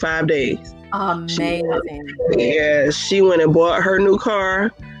 45 days. Amazing. She went and bought her new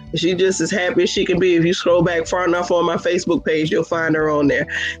car. She's just as happy as she can be. If you scroll back far enough on my Facebook page, you'll find her on there.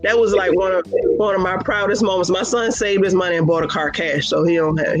 That was like one of my proudest moments. My son saved his money and bought a car cash, so he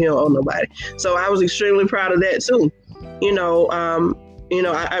don't owe nobody. So I was extremely proud of that too.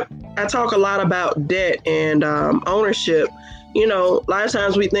 I talk a lot about debt and ownership. A lot of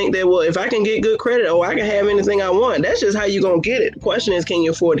times we think that, well, if I can get good credit, I can have anything I want. That's just how you're going to get it. The question is, can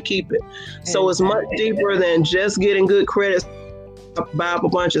you afford to keep it? So it's much deeper than just getting good credit, buy up a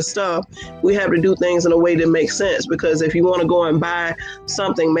bunch of stuff. We have to do things in a way that makes sense, because if you want to go and buy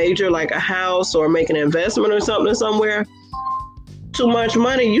something major like a house or make an investment or something somewhere, too much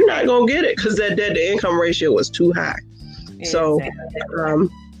money, you're not going to get it because that debt to income ratio is too high. So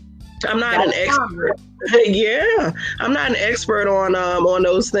I'm not an expert. Yeah, I'm not an expert on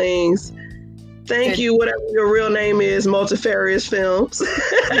those things. Thank you, whatever your real name is, Multifarious Films.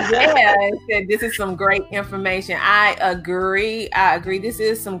 Yeah, this is some great information. I agree. This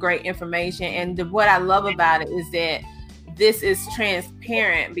is some great information. And what I love about it is that this is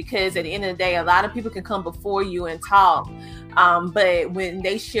transparent, because at the end of the day, a lot of people can come before you and talk. But when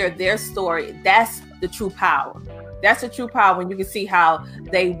they share their story, that's the true power. That's the true power, when you can see how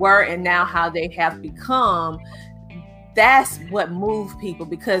they were and now how they have become. That's what moves people,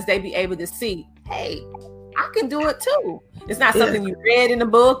 because they be able to see, hey, I can do it too. It's not something you read in a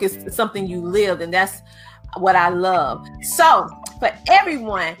book. It's something you lived. And that's what I love. So for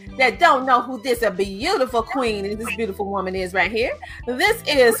everyone that don't know who this a beautiful queen and this beautiful woman is right here, this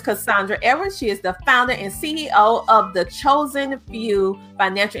is Cassandra Edwards. She is the founder and CEO of the Chosen Few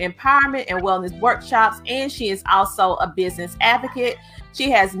Financial Empowerment and Wellness Workshops, and she is also a business advocate. She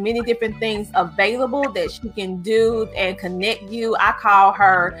has many different things available that she can do and connect you. I call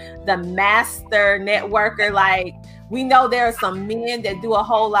her the master networker. Like, we know there are some men that do a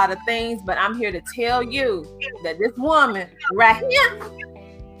whole lot of things, but I'm here to tell you that this woman right here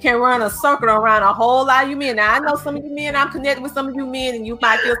can run a circle around a whole lot of you men. Now, I know some of you men, I'm connected with some of you men, and you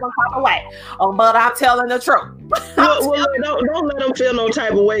might feel some type of way. But I'm telling the truth. Well, don't let them feel no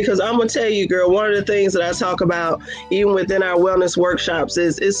type of way, because I'm going to tell you, girl, one of the things that I talk about, even within our wellness workshops,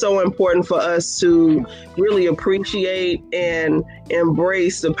 is it's so important for us to really appreciate and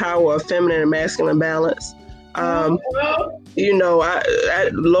embrace the power of feminine and masculine balance. Lord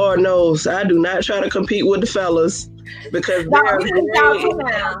knows I do not try to compete with the fellas, because let me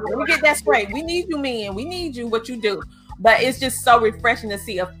get that straight. We need you men. We need you, what you do. But it's just so refreshing to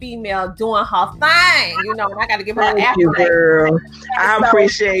see a female doing her thing, and I got to give her an Thank you, girl. I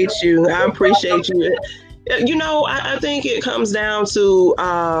appreciate you. I appreciate you. I think it comes down to,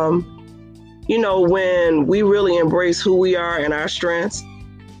 when we really embrace who we are and our strengths.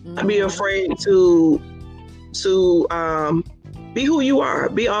 I'd be afraid to be who you are,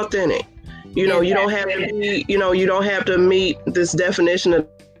 be authentic. You don't have to be, you don't have to meet this definition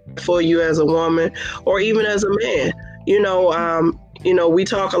for you as a woman or even as a man. We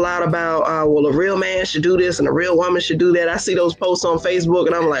talk a lot about, well, a real man should do this and a real woman should do that. I see those posts on Facebook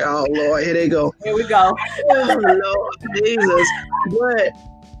and I'm like, oh Lord, here they go. Here we go. Oh Lord Jesus. But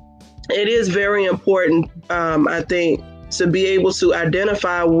it is very important, I think, to be able to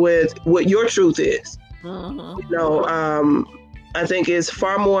identify with what your truth is. I think it's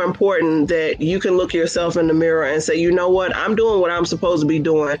far more important that you can look yourself in the mirror and say, you know what, I'm doing what I'm supposed to be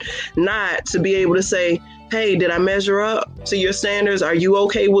doing, not to be able to say, hey, did I measure up to your standards? Are you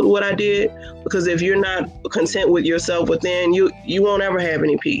okay with what I did? Because if you're not content with yourself within, you won't ever have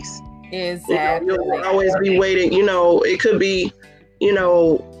any peace. Exactly. You'll always be waiting. It could be,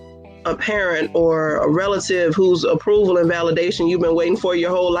 a parent or a relative whose approval and validation you've been waiting for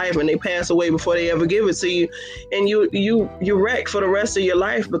your whole life, and they pass away before they ever give it to you, and you wreck for the rest of your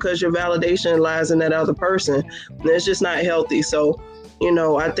life because your validation lies in that other person. And it's just not healthy. So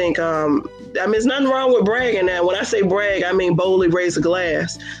I think there's nothing wrong with bragging. Now, when I say brag, I mean boldly raise a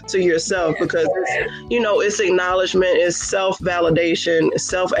glass to yourself, because it's acknowledgement, it's self-validation, it's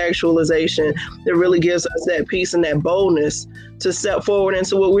self-actualization that really gives us that peace and that boldness to step forward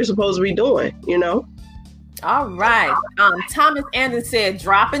into what we're supposed to be doing. All right. Thomas Anderson said,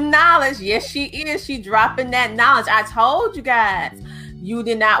 dropping knowledge. Yes, she is. She dropping that knowledge. I told you guys, you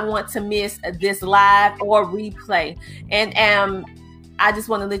did not want to miss this live or replay. And I just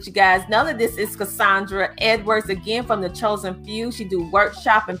want to let you guys know that this is Cassandra Edwards, again, from the Chosen Few. She do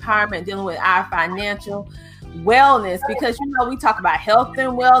workshop empowerment, dealing with our financial wellness, because we talk about health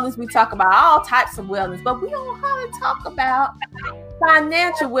and wellness, we talk about all types of wellness, but we don't hardly talk about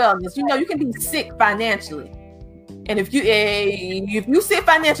financial wellness. You can be sick financially, and if you sick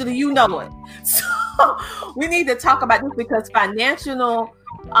financially, you know it. So we need to talk about this, because financial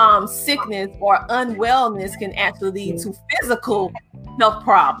sickness or unwellness can actually lead to physical health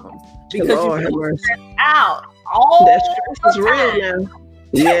problems because you're stressed out all that stress is real now.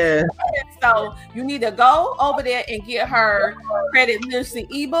 Yeah. So you need to go over there and get her credit literacy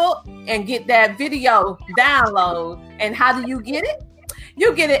ebook and get that video download. And how do you get it?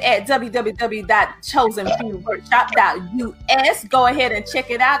 You get it at www.chosenfewworkshop.us. Go ahead and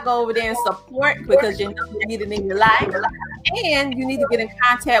check it out. Go over there and support because you know you need it in your life. And you need to get in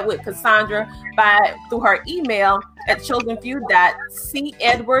contact with Cassandra through her email at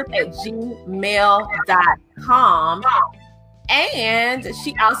chosenfew.cedwards@gmail.com. And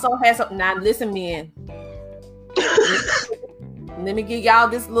she also has now listen, men. Let me give y'all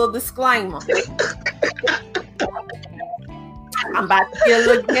this little disclaimer. I'm about to get a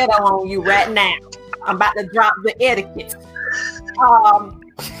little ghetto on you right now. I'm about to drop the etiquette.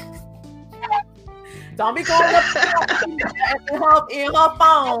 Don't be going up in her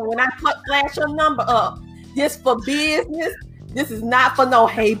phone when I flash her number up. This for business. This is not for no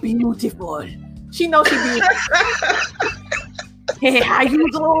hey beautiful. She knows she beautiful. Hey, how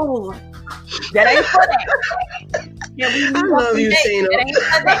you doing? That ain't for that. Yeah, I love you, Tina. That ain't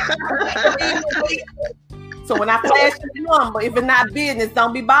for that. So when I flash the number, if it's not business,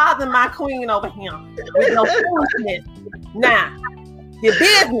 don't be bothering my queen over here with no foolishness. Nah, your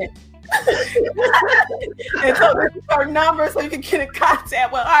business. And so this is her number so you can get in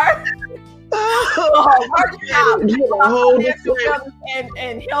contact with her.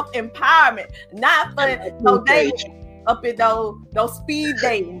 And health empowerment, not for no dating up in those speed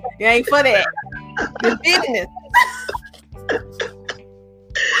dating. It ain't for that. It's business.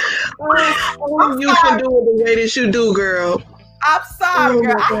 You can do it the way that you do, girl. I'm sorry,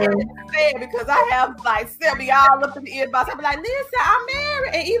 girl. I had to say it because I have like Sylvie all up in the earbox. I'm like, listen, I'm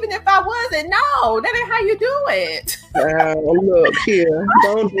married, and even if I wasn't, no, that ain't how you do it. Look here,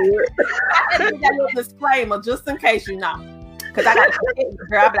 don't do it. I had to do that little disclaimer just in case you know, because I got to say it,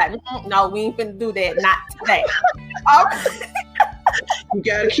 girl. I'm like, no, we ain't finna do that, not today. All right. You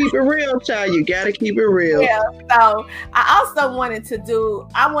gotta keep it real, child. You gotta keep it real. Yeah. So I also wanted to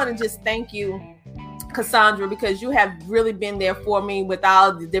just thank you, Cassandra, because you have really been there for me with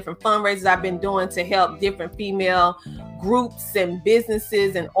all the different fundraisers I've been doing to help different female groups and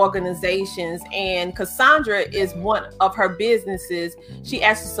businesses and organizations. And Cassandra is one of her businesses. She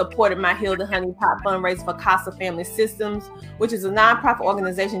actually supported my Heal the Honey Pot fundraiser for CASA Family Systems, which is a nonprofit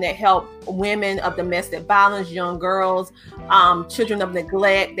organization that helps women of domestic violence, young girls, children of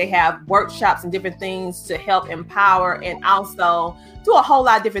neglect. They have workshops and different things to help empower and also do a whole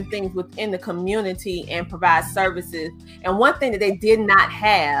lot of different things within the community and provide services. And one thing that they did not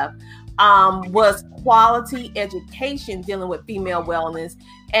have was quality education dealing with female wellness,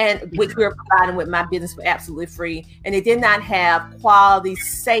 and which we're providing with my business for absolutely free. And they did not have quality,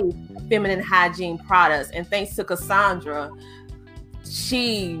 safe feminine hygiene products. And thanks to Cassandra,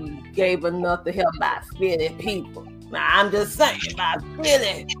 she gave enough to help about 50 people. Now, I'm just saying, about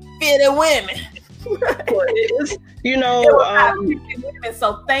 50 women.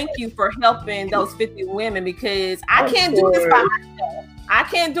 So thank you for helping those 50 women, because I can't do this by myself. I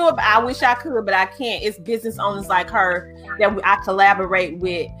can't do it, but I wish I could, but I can't. It's business owners like her that I collaborate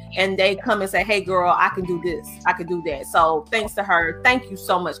with, and they come and say, hey girl, I can do this, I can do that. So thanks to her. Thank you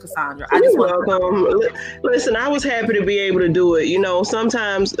so much, Cassandra. You're welcome. Listen, I was happy to be able to do it.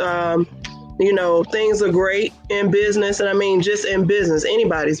 Sometimes things are great in business, and I mean just in business,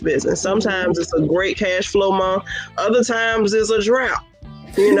 anybody's business. Sometimes it's a great cash flow month. Other times it's a drought.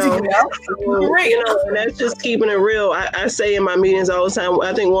 And that's just keeping it real. I say in my meetings all the time,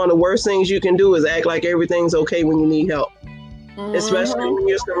 I think one of the worst things you can do is act like everything's okay when you need help. Mm-hmm. Especially when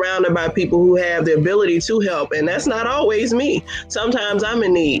you're surrounded by people who have the ability to help. And that's not always me. Sometimes I'm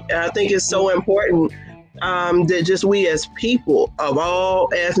in need. And I think it's so important that just we as people of all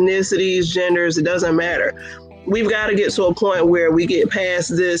ethnicities, genders, it doesn't matter. We've got to get to a point where we get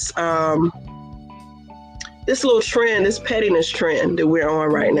past this this little trend, this pettiness trend that we're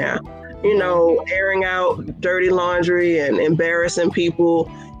on right now. Airing out dirty laundry and embarrassing people.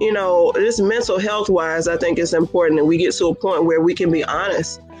 This mental health wise, I think it's important that we get to a point where we can be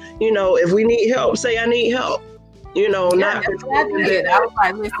honest. If we need help, say I need help. Not. That's what I did. I was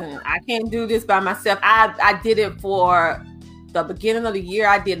like, listen, I can't do this by myself. I did it for the beginning of the year.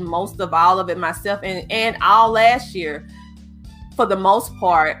 I did most of all of it myself, and all last year for the most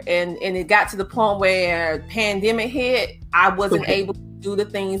part. And it got to the point where pandemic hit, I wasn't able to do the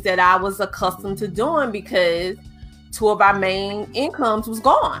things that I was accustomed to doing because 2 of our main incomes was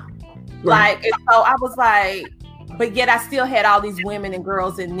gone. Right. And so I was like, but yet I still had all these women and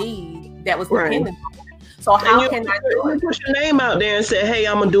girls in need that was dependent on. So how can I do it? You put your name out there and say, hey,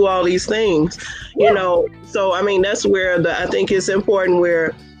 I'm gonna do all these things, you know. So I mean, that's where I think it's important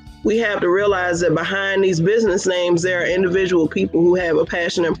where we have to realize that behind these business names, there are individual people who have a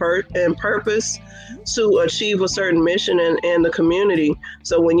passion and purpose to achieve a certain mission in the community.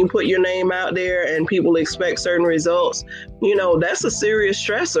 So when you put your name out there and people expect certain results, you know, that's a serious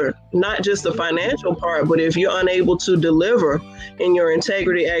stressor, not just the financial part, but if you're unable to deliver and your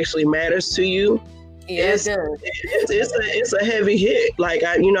integrity actually matters to you, it's a heavy hit. Like,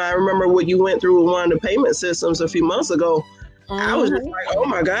 I remember what you went through with one of the payment systems a few months ago. I was just like, oh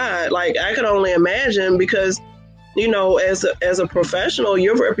my God, like I could only imagine because, you know, as a professional,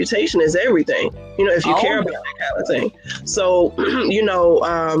 your reputation is everything, you know, if you care about that kind of thing. So, you know,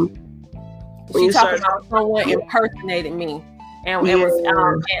 when you talking about someone impersonated me and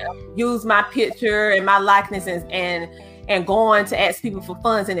used my picture and my likeness and going to ask people for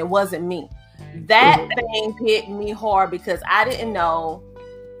funds, and it wasn't me. That thing hit me hard because I didn't know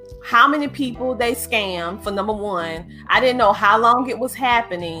how many people they scammed, for number one. I didn't know how long it was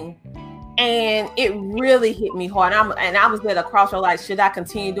happening, and it really hit me hard. And I was at a crossroad, like, should I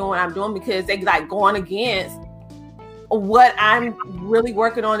continue doing what I'm doing? Because they like going against what I'm really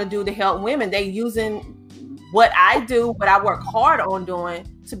working on to do to help women. They using what I do, what I work hard on doing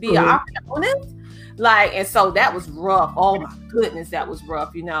to be an opponent. Like, and so that was rough. Oh my goodness, that was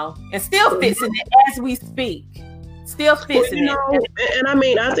rough, you know, and still fixing it as we speak. Still fixing it. And I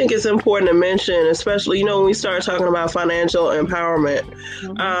mean, I think it's important to mention, especially, you know, when we start talking about financial empowerment,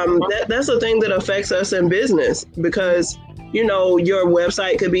 that's a thing that affects us in business because, you know, your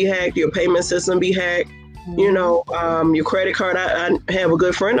website could be hacked, your payment system be hacked, you know, your credit card. I have a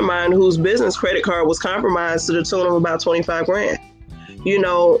good friend of mine whose business credit card was compromised to the tune of about 25 grand. You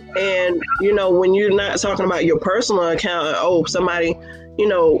know, and, you know, when you're not talking about your personal account, somebody, you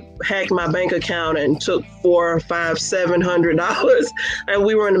know, hacked my bank account and took $400, $500, $700. And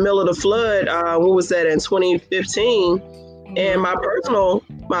we were in the middle of the flood. What was that, in 2015? And my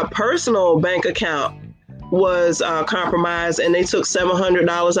personal bank account was compromised, and they took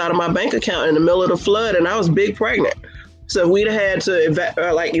 $700 out of my bank account in the middle of the flood. And I was big pregnant. So if we'd had to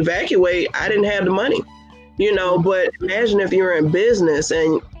evacuate, I didn't have the money. You know, but imagine if you're in business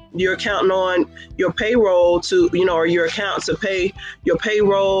and you're counting on your payroll to, you know, or your account to pay your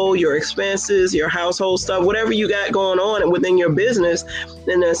payroll, your expenses, your household stuff, whatever you got going on within your business.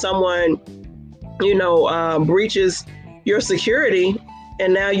 And then someone, you know, breaches your security,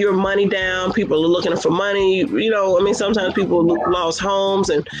 and now you're money down. People are looking for money. You know, I mean, sometimes people lost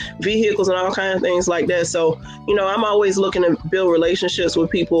homes and vehicles and all kinds of things like that. So, you know, I'm always looking to build relationships with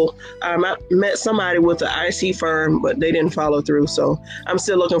people. I met somebody with an IC firm, but they didn't follow through. So I'm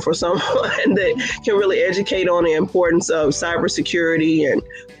still looking for someone that can really educate on the importance of cybersecurity and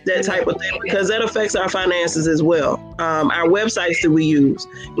that type of thing, because that affects our finances as well. Our websites that we use,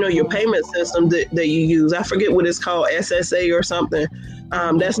 you know, your payment system that you use, I forget what it's called, SSA or something.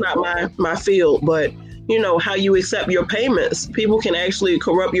 That's not my field, but you know, how you accept your payments. People can actually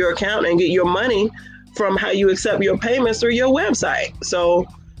corrupt your account and get your money from how you accept your payments through your website. So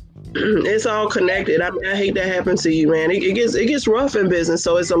it's all connected. I mean, I hate that happens to you, man. It gets rough in business,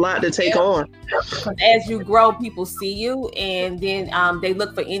 so it's a lot to take on. As you grow, people see you, and then they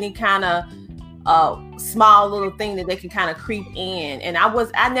look for any kind of small little thing that they can kind of creep in. And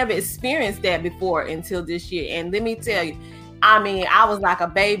I never experienced that before until this year. And let me tell you, I mean, I was like a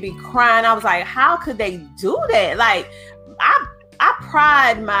baby crying. I was like, how could they do that? Like, I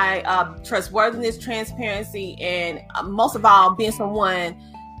pride my trustworthiness, transparency, and most of all, being someone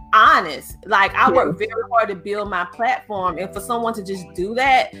honest. Like, I worked very hard to build my platform, and for someone to just do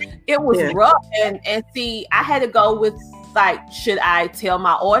that, it was rough. And see, I had to go with, like, should I tell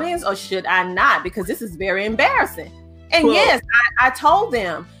my audience or should I not? Because this is very embarrassing. And yes, I told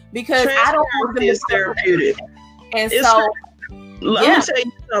them, because I don't want them to be therapeutic. And so, let me tell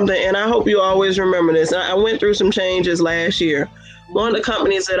you something, and I hope you always remember this. I went through some changes last year. One of the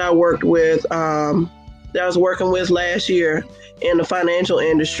companies that I worked with, that I was working with last year in the financial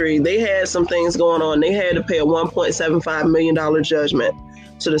industry, they had some things going on. They had to pay a $1.75 million judgment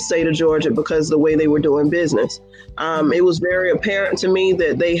to the state of Georgia because of the way they were doing business. It was very apparent to me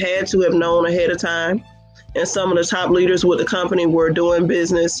that they had to have known ahead of time. And some of the top leaders with the company were doing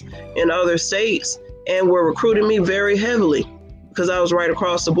business in other states and were recruiting me very heavily because I was right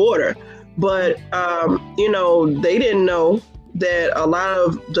across the border. But, you know, they didn't know that a lot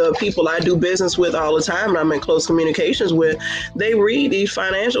of the people I do business with all the time, and I'm in close communications with, they read these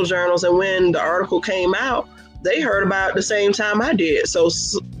financial journals. And when the article came out, they heard about it the same time I did. So,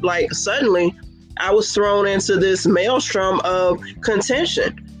 like, suddenly I was thrown into this maelstrom of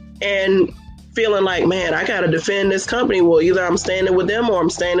contention. And feeling like, man, I got to defend this company. Well, either I'm standing with them or I'm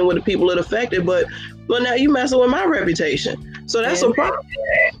standing with the people that affected. But now you messing with my reputation. So that's a problem.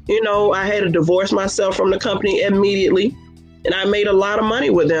 You know, I had to divorce myself from the company immediately. And I made a lot of money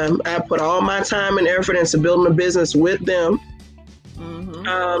with them. I put all my time and effort into building a business with them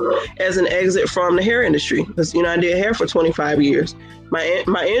as an exit from the hair industry. Because, you know, I did hair for 25 years.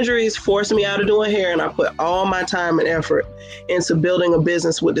 My injuries forced me out of doing hair, and I put all my time and effort into building a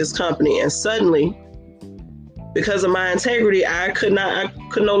business with this company. And suddenly, because of my integrity, I could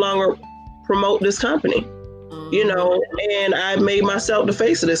no longer promote this company, you know, and I made myself the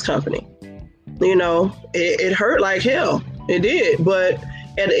face of this company. You know, it hurt like hell. It did. But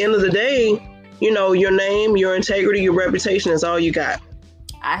at the end of the day, you know, your name, your integrity, your reputation is all you got.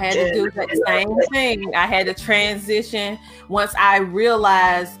 I had to do the same thing. I had to transition once I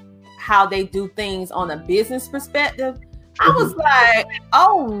realized how they do things on a business perspective. I was like,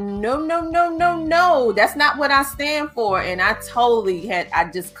 oh, no. That's not what I stand for. And I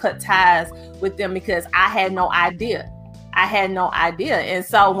just cut ties with them because I had no idea. And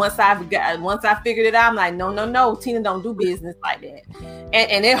so once I figured it out, I'm like, no, Tina don't do business like that.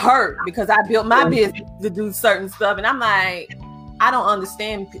 And it hurt because I built my business to do certain stuff. And I'm like, I don't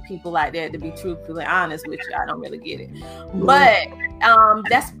understand people like that, to be truthfully honest with you. I don't really get it. But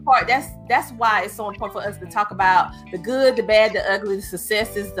that's why it's so important for us to talk about the good, the bad, the ugly, the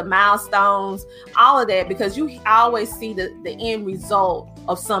successes, the milestones, all of that, because you always see the end result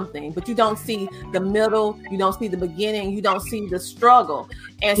of something, but you don't see the middle, you don't see the beginning, you don't see the struggle.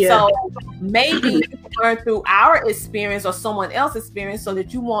 And so maybe you learn through our experience or someone else's experience so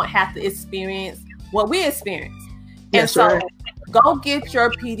that you won't have to experience what we experience. And so go get your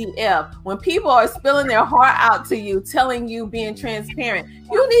PDF. When people are spilling their heart out to you, telling you, being transparent,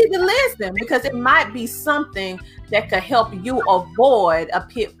 you need to listen, because it might be something that could help you avoid a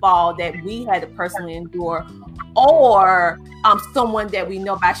pitfall that we had to personally endure, or someone that we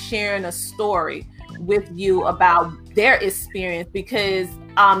know by sharing a story with you about their experience, because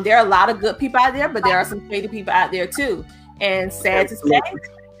there are a lot of good people out there, but there are some shady people out there too. And sad to say,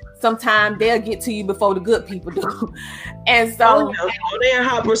 sometimes they'll get to you before the good people do. And so they're in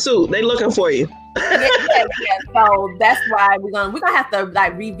hot pursuit. They looking for you. Yeah. So that's why we're gonna have to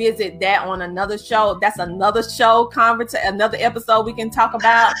like revisit that on another show. That's another show, another episode we can talk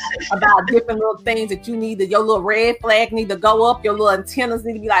about different little things that you need. Your little red flag need to go up. Your little antennas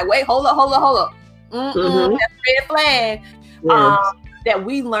need to be like, wait, hold up. That's red flag. That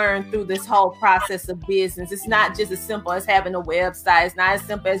we learned through this whole process of business. It's not just as simple as having a website. It's not as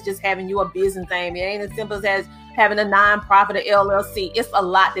simple as just having you a business name. It ain't as simple as having a nonprofit or LLC. It's a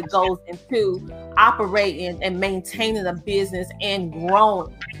lot that goes into operating and maintaining a business and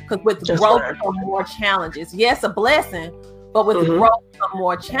growing. Because with growth come more challenges. Yes, a blessing, but with growth come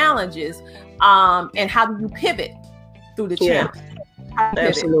more challenges. And how do you pivot through the challenge?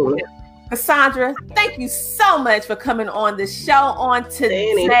 Absolutely. Cassandra, thank you so much for coming on the show on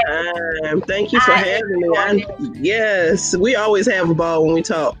today. Anytime. Thank you for having me. Yes, we always have a ball when we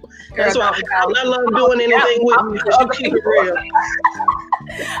talk. That's why I love doing anything with you, because you keep it real.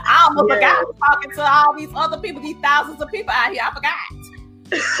 I almost forgot I was talking to all these other people, these thousands of people out here. I forgot.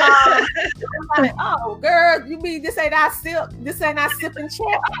 I'm like, oh, girl, you mean this ain't our sip? This ain't our sip and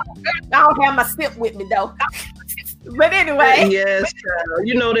chat? I don't have my sip with me, though. But anyway. Yes,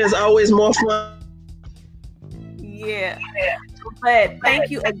 you know, there's always more fun. Yeah. But thank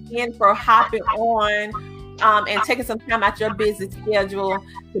you again for hopping on and taking some time out your busy schedule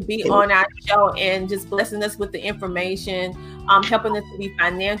to be on our show and just blessing us with the information, helping us to be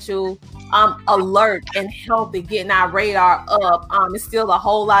financial alert and healthy, getting our radar up. It's still a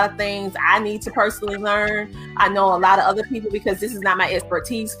whole lot of things I need to personally learn. I know a lot of other people, because this is not my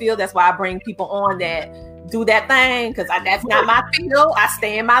expertise field. That's why I bring people on that do that thing, because that's not my field. I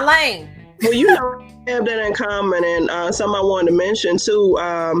stay in my lane. Well, you know, we have that in common, and something I wanted to mention too.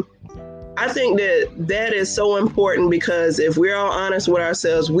 I think that is so important, because if we're all honest with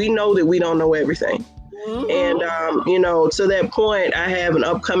ourselves, we know that we don't know everything. And you know, to that point, I have an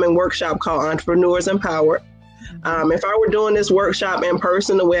upcoming workshop called Entrepreneurs Empowered. If I were doing this workshop in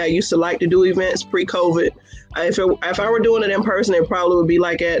person, the way I used to like to do events pre-COVID, if I were doing it in person, it probably would be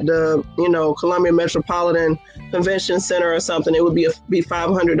like at the, you know, Columbia Metropolitan Convention Center or something. It would be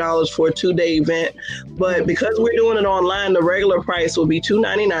 $500 for a 2-day event. But because we're doing it online, the regular price will be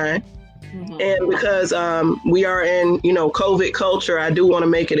 $299. And because we are in, you know, COVID culture, I do want to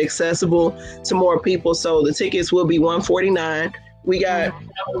make it accessible to more people. So the tickets will be $149. We got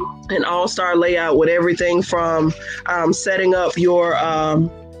an all-star layout with everything from setting up your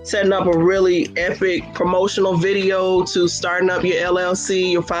setting up a really epic promotional video to starting up your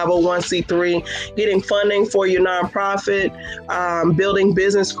LLC, your 501c3, getting funding for your nonprofit, building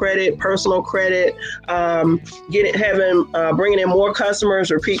business credit, personal credit, bringing in more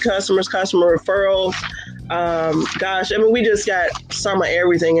customers, repeat customers, customer referrals. Gosh, I mean, we just got some of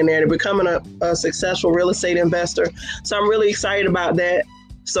everything in there to becoming a successful real estate investor. So I'm really excited about that.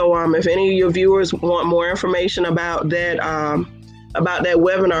 So if any of your viewers want more information about that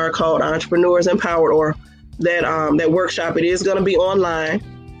webinar called Entrepreneurs Empowered, or that workshop, it is going to be online.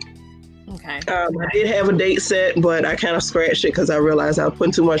 Okay. I did have a date set, but I kind of scratched it because I realized I was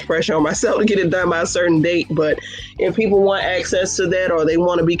putting too much pressure on myself to get it done by a certain date. But if people want access to that, or they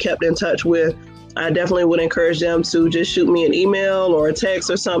want to be kept in touch with, I definitely would encourage them to just shoot me an email or a text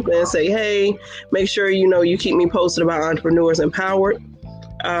or something and say, hey, make sure you keep me posted about Entrepreneurs Empowered.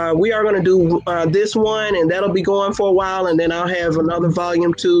 We are going to do this one, and that'll be going for a while, and then I'll have another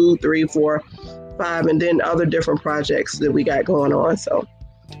volume 2, 3, 4, 5, and then other different projects that we got going on. So,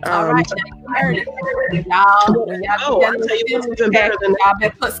 all right, y'all better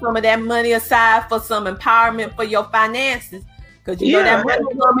put some of that money aside for some empowerment for your finances, because you know that money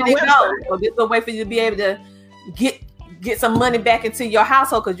coming and go. So this is a way for you to be able to get some money back into your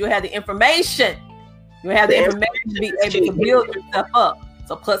household, because you have the information. You have the information to be able to build yourself up.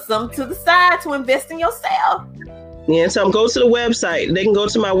 So put some to the side to invest in yourself. Yeah, so go to the website. They can go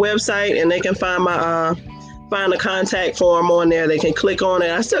to my website and they can find my find the contact form on there. They can click on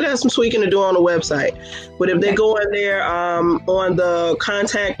it. I still got some tweaking to do on the website, but if they go in there on the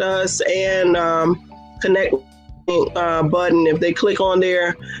contact us and connect button, if they click on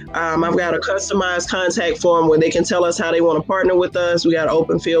there, I've got a customized contact form where they can tell us how they want to partner with us. We got an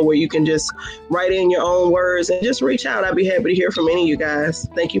open field where you can just write in your own words and just reach out. I'd be happy to hear from any of you guys.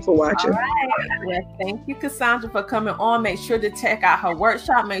 Thank you for watching. All right. Well, thank you, Cassandra, for coming on. Make sure to check out her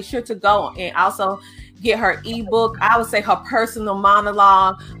workshop. Make sure to go and also get her ebook. I would say her personal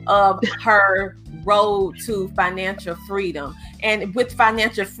monologue of her road to financial freedom. And with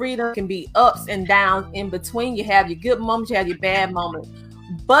financial freedom can be ups and downs in between. You have your good moments, you have your bad moments,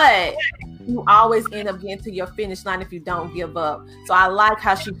 but you always end up getting to your finish line if you don't give up. So I like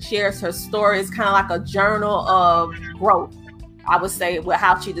how she shares her story. It's kind of like a journal of growth, I would say, with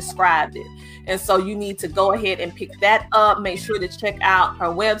how she described it. And so you need to go ahead and pick that up. Make sure to check out her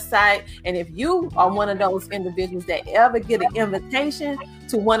website. And if you are one of those individuals that ever get an invitation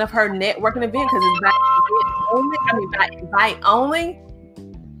to one of her networking events, because it's invite only,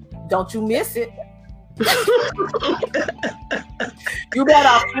 don't you miss it. You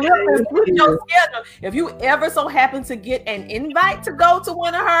better flip your schedule. If you ever so happen to get an invite to go to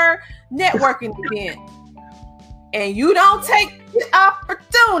one of her networking events and you don't take the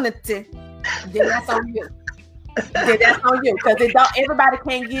opportunity, then that's on you. Because everybody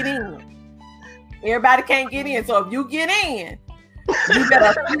can't get in. Everybody can't get in. So if you get in, you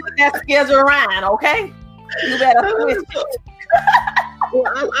better flip that schedule around, okay? You better switch it. Well,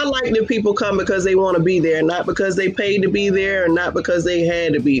 I like that people come because they want to be there, not because they paid to be there, and not because they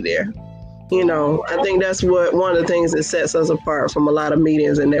had to be there. I think that's one of the things that sets us apart from a lot of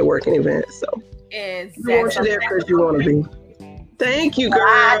meetings and networking events. So exactly. You want you there because you want to be. Thank you,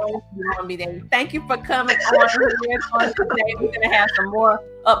 girl. Thank you for coming on today. We're going to have some more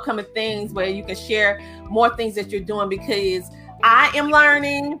upcoming things where you can share more things that you're doing, because I am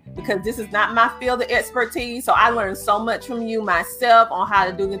learning, because this is not my field of expertise. So I learned so much from you myself on how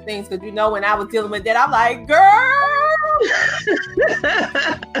to do the things. Because when I was dealing with that, I'm like, girl.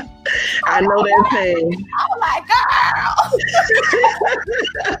 I know that pain. I'm like, girl.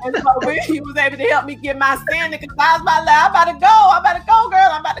 And so he was able to help me get my standing, because I was about to go, girl.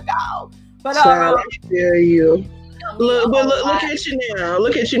 I'm about to go. But I hear you. Look at you now.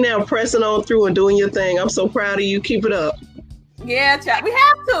 Look at you now, pressing on through and doing your thing. I'm so proud of you. Keep it up. Yeah, child, we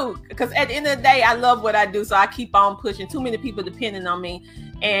have to, because at the end of the day, I love what I do, so I keep on pushing. Too many people depending on me,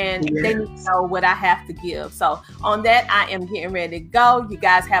 and they need to know what I have to give. So on that, I am getting ready to go. You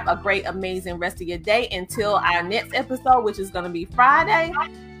guys have a great, amazing rest of your day until our next episode, which is going to be Friday,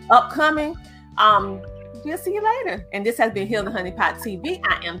 upcoming. We'll see you later. And this has been Heal the Honey Pot TV.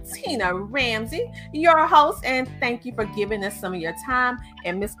 I am Tina Ramsey, your host, and thank you for giving us some of your time.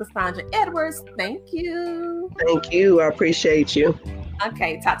 And Miss Cassandra Edwards, thank you. Thank you. I appreciate you.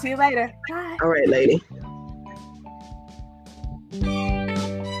 Okay, talk to you later. Bye. All right, lady.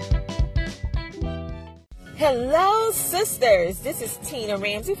 Hello, sisters. This is Tina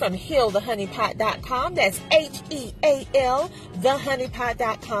Ramsey from HealTheHoneyPot.com. That's HEAL,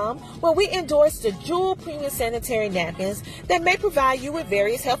 thehoneypot.com, where we endorse the Jewel Premium Sanitary Napkins that may provide you with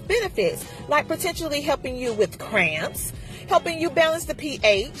various health benefits, like potentially helping you with cramps, helping you balance the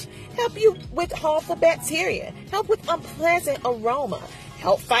pH, help you with harmful bacteria, help with unpleasant aroma,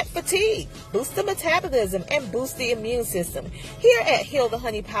 help fight fatigue, boost the metabolism, and boost the immune system. Here at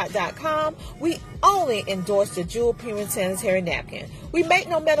HealTheHoneyPot.com, we only endorse the Jewel Premium Sanitary Napkin. We make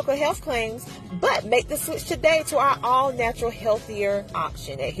no medical health claims, but make the switch today to our all-natural, healthier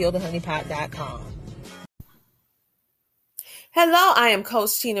option at HealTheHoneyPot.com. Hello, I am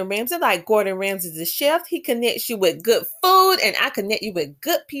Coach Tina Ramsey. Like Gordon Ramsay, the chef, he connects you with good food, and I connect you with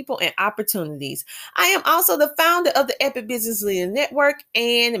good people and opportunities. I am also the founder of the Epic Business Leader Network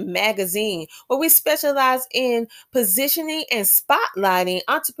and magazine, where we specialize in positioning and spotlighting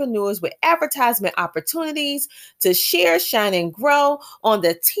entrepreneurs with advertisement opportunities to share, shine, and grow on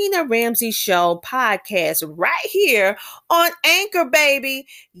the Tina Ramsey Show podcast right here on Anchor, baby.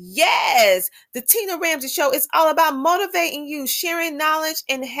 Yes, the Tina Ramsey Show is all about motivating you, sharing knowledge,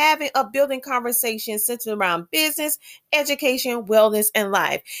 and having a building conversation centered around business, education, wellness, and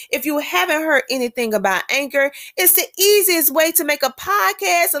life. If you haven't heard anything about Anchor, it's the easiest way to make a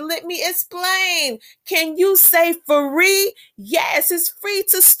podcast. And let me explain. Can you say free? Yes, it's free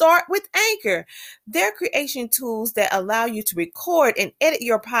to start with Anchor. They're creation tools that allow you to record and edit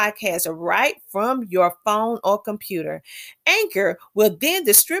your podcast right from your phone or computer. Anchor will then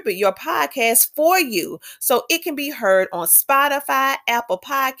distribute your podcast for you so it can be heard on Spotify, Apple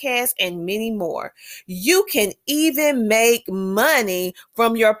Podcasts, and many more. You can even make money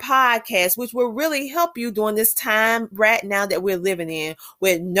from your podcast, which will really help you during this time right now that we're living in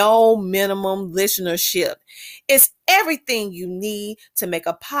with no minimum listenership. It's everything you need to make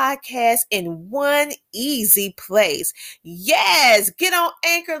a podcast in one easy place. Yes, get on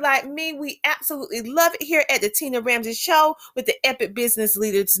Anchor like me. We absolutely love it here at the Tina Ramsey Show with the Epic Business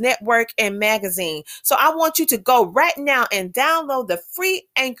Leaders Network and magazine. So I want you to go right now and download the free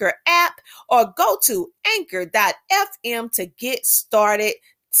Anchor app or go to anchor.fm to get started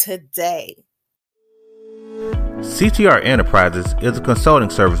today. CTR Enterprises is a consulting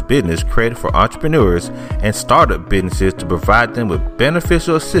service business created for entrepreneurs and startup businesses to provide them with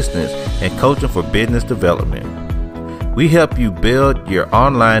beneficial assistance and coaching for business development. We help you build your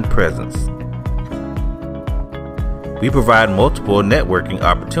online presence. We provide multiple networking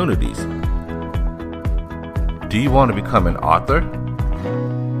opportunities. Do you want to become an author?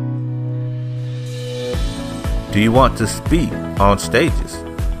 Do you want to speak on stages?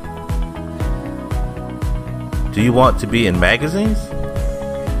 Do you want to be in magazines?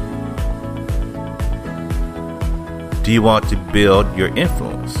 Do you want to build your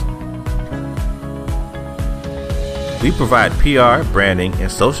influence? We provide PR, branding, and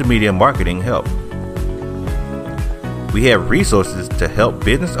social media marketing help. We have resources to help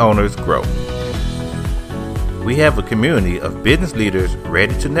business owners grow. We have a community of business leaders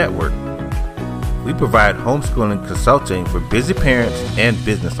ready to network. We provide homeschooling consulting for busy parents and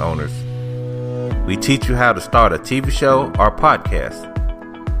business owners. We teach you how to start a TV show or podcast.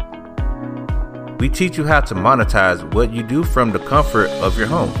 We teach you how to monetize what you do from the comfort of your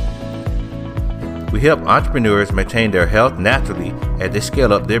home. We help entrepreneurs maintain their health naturally as they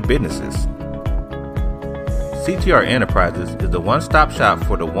scale up their businesses. CTR Enterprises is the one-stop shop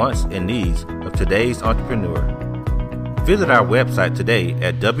for the wants and needs of today's entrepreneur. Visit our website today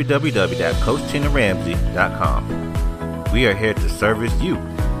at www.coachtinaramsey.com. We are here to service you.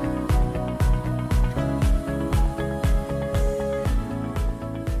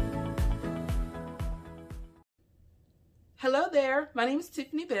 Hello there, my name is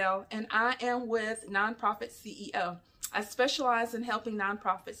Tiffany Bell and I am with Nonprofit CEO. I specialize in helping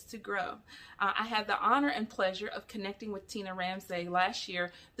nonprofits to grow. I had the honor and pleasure of connecting with Tina Ramsey last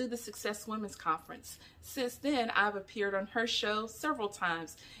year through the Success Women's Conference. Since then, I've appeared on her show several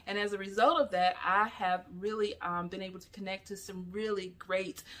times, and as a result of that, I have really been able to connect to some really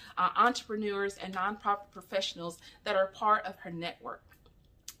great entrepreneurs and nonprofit professionals that are part of her network.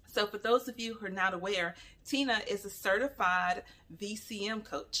 So for those of you who are not aware, Tina is a certified VCM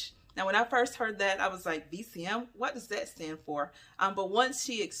coach. Now, when I first heard that, I was like, VCM? What does that stand for? But once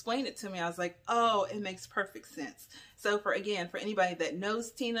she explained it to me, I was like, oh, it makes perfect sense. So for anybody that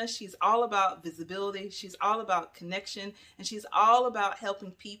knows Tina, she's all about visibility. She's all about connection, and she's all about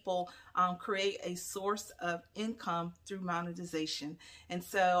helping people create a source of income through monetization. And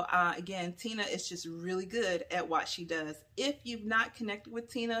so again, Tina is just really good at what she does. If you've not connected with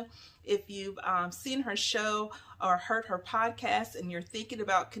Tina, If you've seen her show or heard her podcast and you're thinking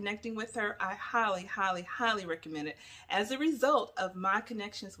about connecting with her, I highly, highly, highly recommend it. As a result of my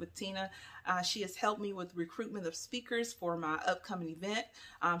connections with Tina, she has helped me with recruitment of speakers for my upcoming event.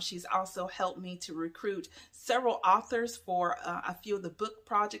 She's also helped me to recruit several authors for a few of the book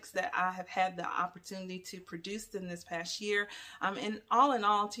projects that I have had the opportunity to produce in this past year. And in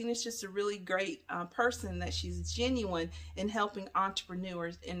all, Tina's just a really great person, that she's genuine in helping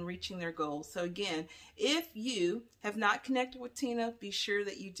entrepreneurs in reaching their goals. So again, if you have not connected with Tina, be sure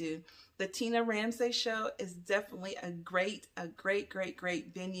that you do. The Tina Ramsey Show is definitely a great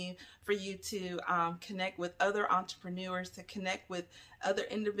venue for you to connect with other entrepreneurs, to connect with other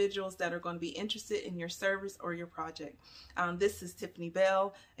individuals that are going to be interested in your service or your project. This is Tiffany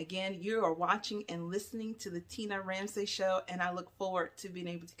Bell. Again, you are watching and listening to the Tina Ramsey Show, and I look forward to being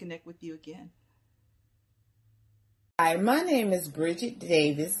able to connect with you again. Hi, my name is Bridget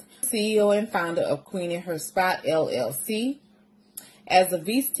Davis, CEO and founder of Queen in Her Spot, LLC. As a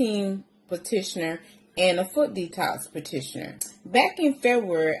V-Team petitioner and a foot detox petitioner. Back in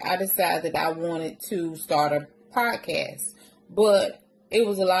February, I decided I wanted to start a podcast, but it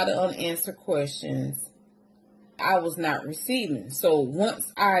was a lot of unanswered questions I was not receiving. So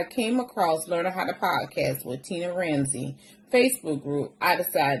once I came across Learning How to Podcast with Tina Ramsey Facebook group, I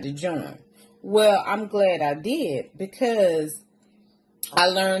decided to join. Well, I'm glad I did, because I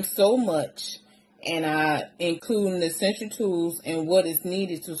learned so much, and I include the essential tools and what is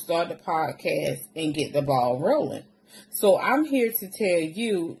needed to start the podcast and get the ball rolling. So I'm here to tell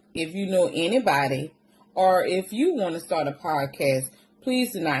you, if you know anybody, or if you want to start a podcast,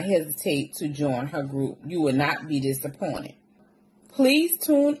 please do not hesitate to join her group. You will not be disappointed. Please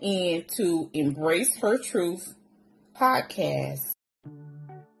tune in to Embrace Her Truth podcast.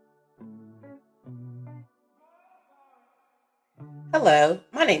 Hello,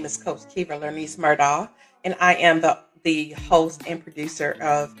 my name is Coach Kiva Lernice Murdaugh, and I am the host and producer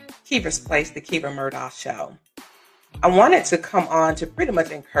of Kiva's Place, the Kiva Murdaugh Show. I wanted to come on to pretty much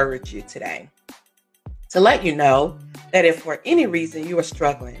encourage you today, to let you know that if for any reason you're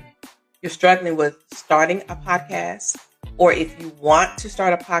struggling with starting a podcast, or if you want to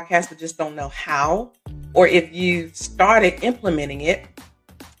start a podcast but just don't know how, or if you started implementing it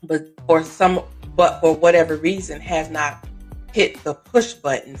but for whatever reason has not hit the push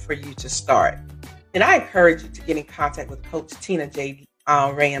button for you to start, then I encourage you to get in contact with Coach Tina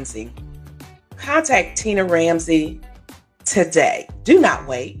Ramsey. Contact Tina Ramsey today. Do not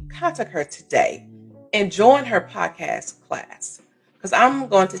wait. Contact her today and join her podcast class, because I'm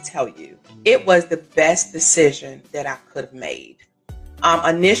going to tell you, it was the best decision that I could have made.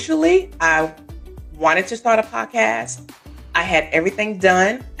 Initially, I wanted to start a podcast. I had everything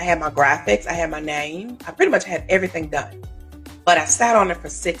done. I had my graphics. I had my name. I pretty much had everything done. But I sat on it for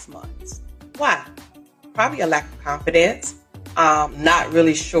 6 months. Why? Probably a lack of confidence. Not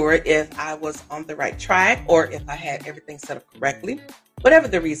really sure if I was on the right track or if I had everything set up correctly. Whatever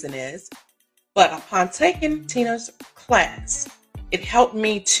the reason is. But upon taking Tina's class, it helped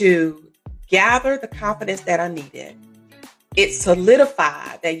me to gather the confidence that I needed. It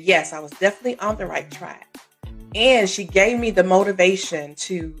solidified that, yes, I was definitely on the right track. And she gave me the motivation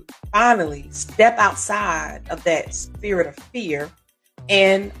to finally step outside of that spirit of fear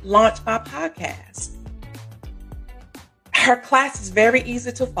and launch my podcast. Her class is very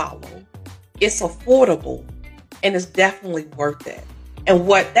easy to follow. It's affordable, and it's definitely worth it. And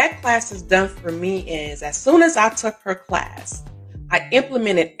what that class has done for me is, as soon as I took her class, I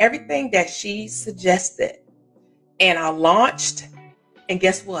implemented everything that she suggested, and I launched, and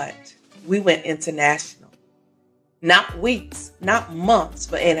guess what? We went international. Not weeks, not months,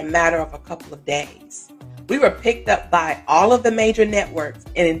 but in a matter of a couple of days. We were picked up by all of the major networks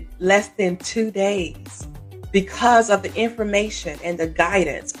in less than 2 days because of the information and the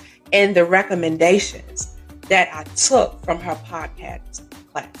guidance and the recommendations that I took from her podcast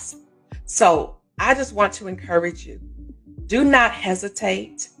class. So I just want to encourage you. Do not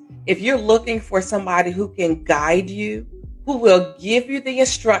hesitate. If you're looking for somebody who can guide you, who will give you the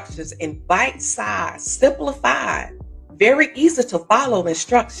instructions in bite-sized, simplified, very easy to follow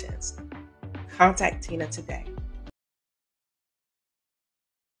instructions, contact Tina today.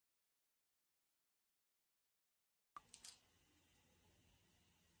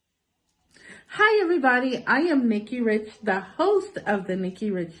 Hi everybody, I am Nikki Rich, the host of The Nikki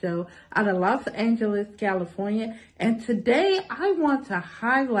Rich Show out of Los Angeles, California. And today I want to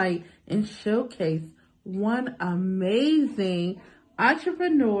highlight and showcase one amazing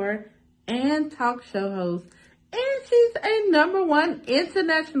entrepreneur and talk show host. And she's a #1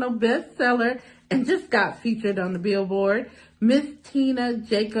 international bestseller and just got featured on the Billboard, Miss Tina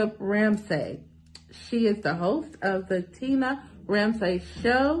Jacob Ramsey. She is the host of the Tina Ramsey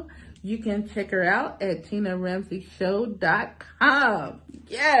Show. You can check her out at TinaRamseyShow.com.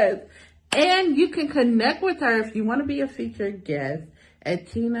 Yes. And you can connect with her if you want to be a featured guest at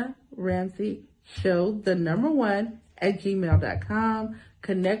TinaRamseyShow1@gmail.com.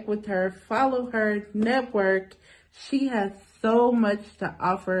 Connect with her, follow her, network. She has so much to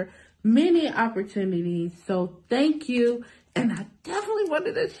offer, many opportunities. So thank you. And I definitely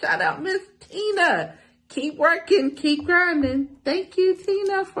wanted to shout out Miss Tina. Keep working, keep grinding. Thank you,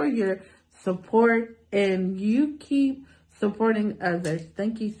 Tina, for your support, and you keep supporting others.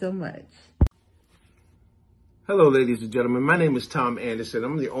 Thank you so much. Hello, ladies and gentlemen. My name is Tom Anderson.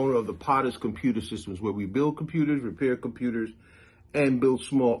 I'm the owner of the Potter's Computer Systems, where we build computers, repair computers, and build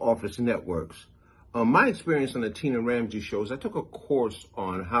small office networks. My experience on the Tina Ramsey Show is I took a course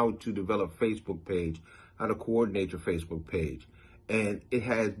on how to develop a Facebook page, how to coordinate your Facebook page, and it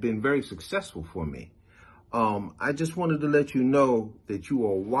has been very successful for me. I just wanted to let you know that you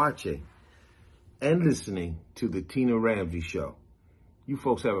are watching and listening to the Tina Ramsey Show. You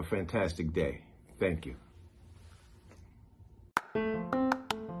folks have a fantastic day. Thank you.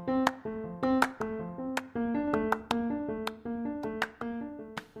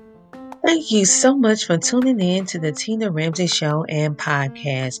 Thank you so much for tuning in to the Tina Ramsey Show and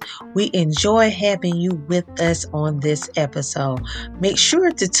podcast. We enjoy having you with us on this episode. Make sure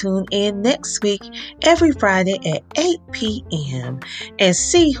to tune in next week, every Friday at 8 p.m. and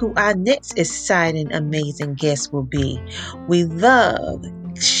see who our next exciting, amazing guest will be. We love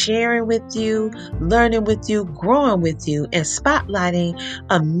sharing with you, learning with you, growing with you, and spotlighting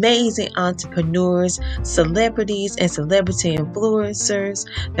amazing entrepreneurs, celebrities, and celebrity influencers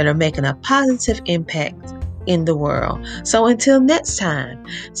that are making a positive impact in the world. So until next time,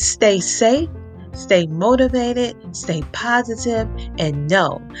 stay safe, stay motivated, stay positive, and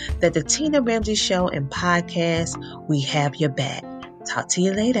know that the Tina Ramsey Show and podcast, we have your back. Talk to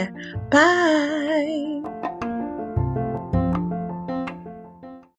you later. Bye.